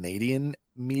be Canadian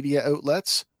media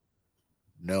outlets?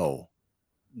 No,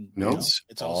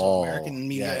 it's also American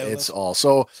media outlets. It's all.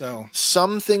 So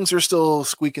some things are still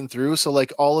squeaking through. So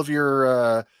like all of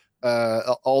your,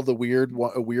 all the weird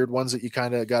ones that you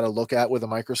kind of got to look at with a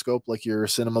microscope, like your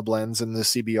cinema blends and the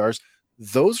CBRs,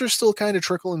 those are still kind of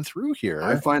trickling through here.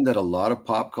 I find that a lot of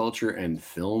pop culture and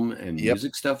film and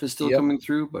music stuff is still coming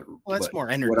through, but that's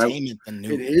more entertainment than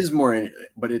news. It is more,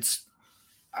 but it's.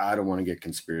 I don't want to get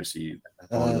conspiracy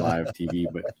on live TV,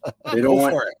 but they don't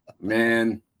want it,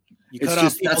 man. It's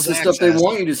just that's the stuff they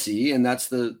want you to see, and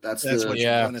that's what you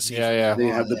want to see. Yeah. They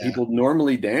have the people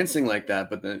normally dancing like that,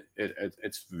 but then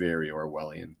it's very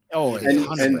Orwellian. Oh,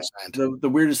 and the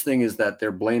weirdest thing is that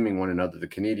they're blaming one another. The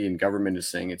Canadian government is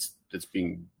saying this is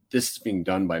being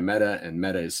done by Meta, and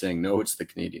Meta is saying no, it's the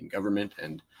Canadian government,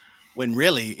 and when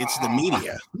really it's the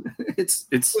media. it's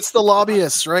the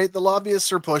lobbyists, right? The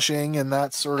lobbyists are pushing, and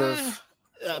that's sort of.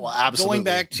 Absolutely. Going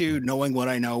back to knowing what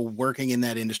I know, working in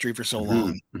that industry for so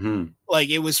long, like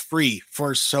it was free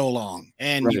for so long,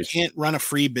 and you can't run a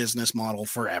free business model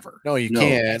forever. No, you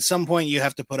can't. At some point, you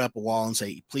have to put up a wall and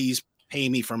say, "Please pay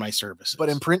me for my services." But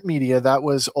in print media, that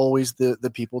was always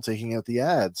the people taking out the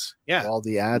ads. Yeah, all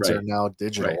the ads are now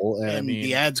digital, and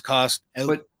the ads cost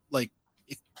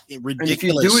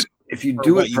ridiculous. And if you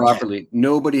do it properly,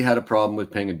 nobody had a problem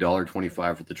with paying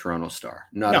 $1.25 for the Toronto Star.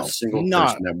 Not a single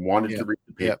person that wanted to read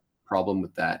the paper. Problem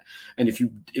with that. And if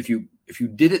you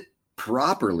did it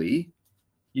properly,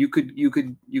 you could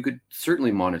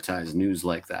certainly monetize news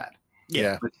like that.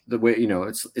 Yeah. But the way,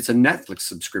 it's a Netflix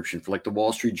subscription for like the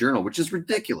Wall Street Journal, which is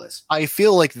ridiculous. I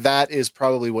feel like that is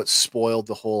probably what spoiled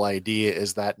the whole idea,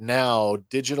 is that now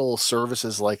digital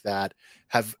services like that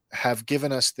have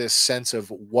given us this sense of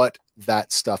what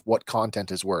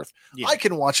content is worth. Yeah. I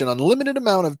can watch an unlimited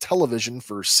amount of television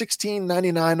for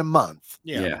 $16.99 a month.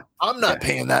 Yeah. I'm not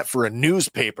paying that for a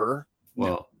newspaper.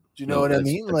 Well, do you know what I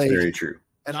mean? That's very true.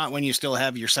 And not when you still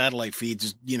have your satellite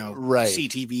feeds, right.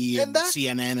 CTV and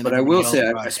CNN. And but I will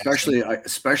say, especially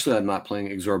I'm not paying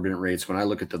exorbitant rates when I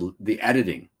look at the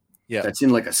editing. Yeah. That's in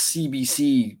like a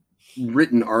CBC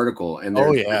written article, and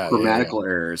there's grammatical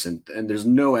errors, and there's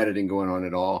no editing going on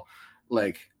at all.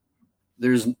 Like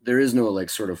there is no like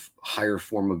sort of higher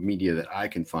form of media that I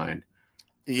can find.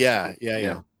 Yeah.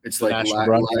 It's like live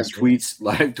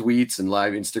tweets and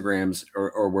live Instagrams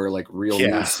or where like real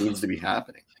news seems to be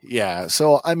happening. Yeah.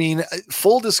 So, I mean,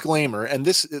 full disclaimer, and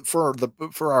this for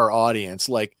our audience,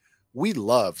 like we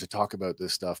love to talk about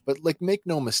this stuff, but like, make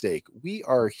no mistake, we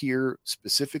are here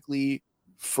specifically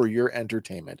for your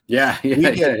entertainment.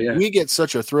 We get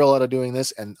such a thrill out of doing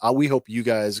this, and we hope you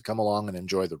guys come along and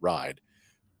enjoy the ride.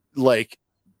 Like,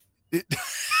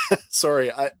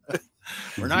 sorry,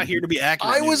 we're not here to be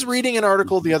accurate. I was reading an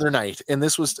article the other night, and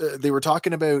this was they were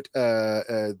talking about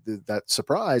that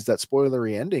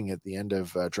spoilery ending at the end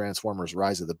of Transformers: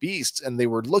 Rise of the Beasts, and they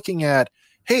were looking at,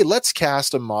 hey, let's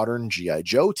cast a modern G.I.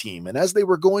 Joe team. And as they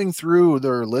were going through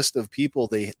their list of people,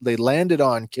 they landed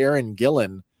on Karen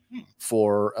Gillan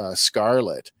for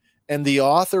Scarlet. And the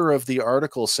author of the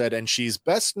article said, and she's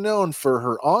best known for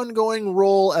her ongoing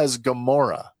role as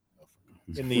Gamora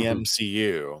in the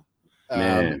MCU.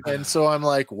 And so I'm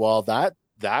like, well,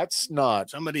 That's not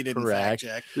somebody didn't correct. fact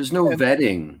check. There's no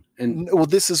vetting. And well,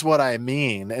 this is what I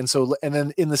mean. And so, and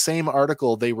then in the same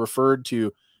article, they referred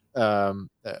to, I don't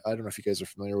know if you guys are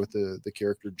familiar with the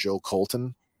character Joe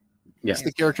Colton. Yes. It's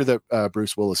the character that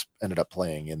Bruce Willis ended up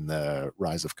playing in the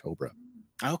Rise of Cobra.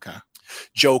 Okay.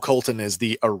 Joe Colton is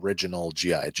the original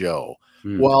G.I. Joe.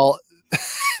 Well,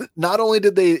 not only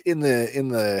did they in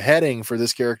the heading for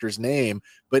this character's name,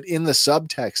 but in the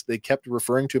subtext they kept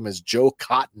referring to him as Joe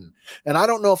Cotton. And I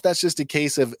don't know if that's just a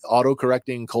case of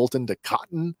auto-correcting Colton to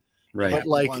Cotton. Right. But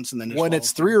like when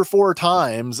it's 3 or 4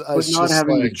 times, but not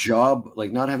having a job,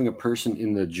 like not having a person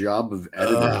in the job of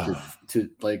editor to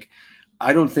like,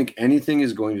 I don't think anything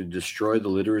is going to destroy the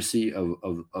literacy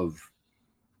of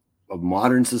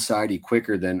modern society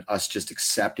quicker than us just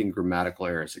accepting grammatical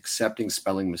errors, accepting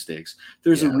spelling mistakes.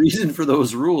 There's a reason for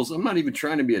those rules. I'm not even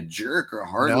trying to be a jerk or a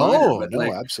hard No,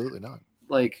 absolutely not.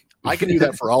 Like I can do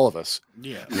that for all of us.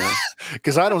 Yeah.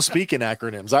 Because I don't speak in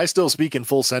acronyms. I still speak in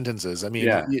full sentences. I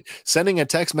mean, sending a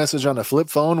text message on a flip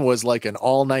phone was like an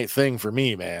all night thing for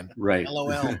me, man. Right.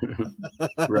 LOL.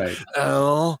 Right.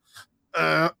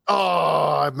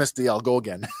 I missed the I'll go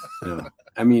again.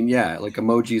 I mean, like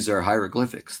emojis are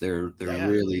hieroglyphics. They're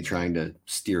really trying to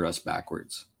steer us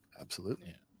backwards. Absolutely.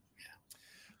 Yeah.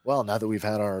 Well, now that we've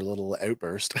had our little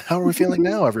outburst, how are we feeling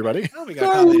now, everybody? Oh, we got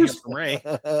a comment here from Ray.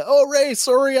 Ray,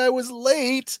 sorry I was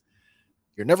late.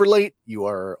 You're never late. You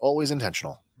are always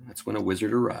intentional. That's when a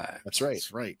wizard arrives. That's right.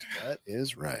 That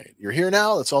is right. You're here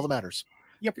now. That's all that matters.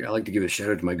 Yep. I like to give a shout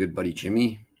out to my good buddy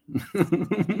Jimmy.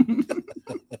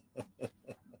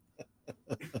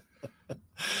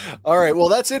 All right. Well,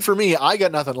 that's it for me. I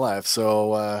got nothing left.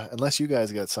 So unless you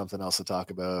guys got something else to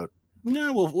talk about.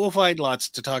 No, we'll find lots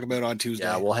to talk about on Tuesday.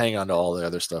 Yeah, we'll hang on to all the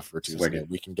other stuff for Tuesday.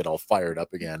 We can get all fired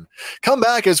up again. Come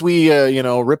back as we,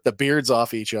 rip the beards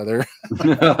off each other.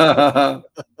 No.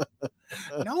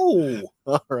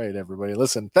 All right, everybody.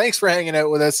 Listen, thanks for hanging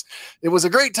out with us. It was a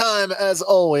great time as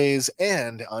always.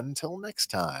 And until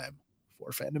next time, for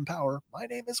Fandom Power, my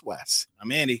name is Wes.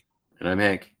 I'm Andy. And I'm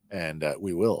Hank. And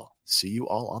we will see you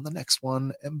all on the next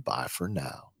one. And bye for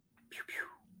now. Pew, pew.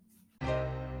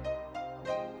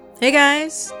 Hey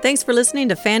guys, thanks for listening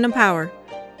to Fandom Power.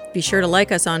 Be sure to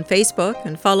like us on Facebook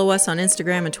and follow us on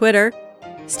Instagram and Twitter.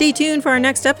 Stay tuned for our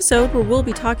next episode where we'll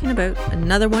be talking about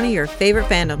another one of your favorite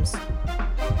fandoms.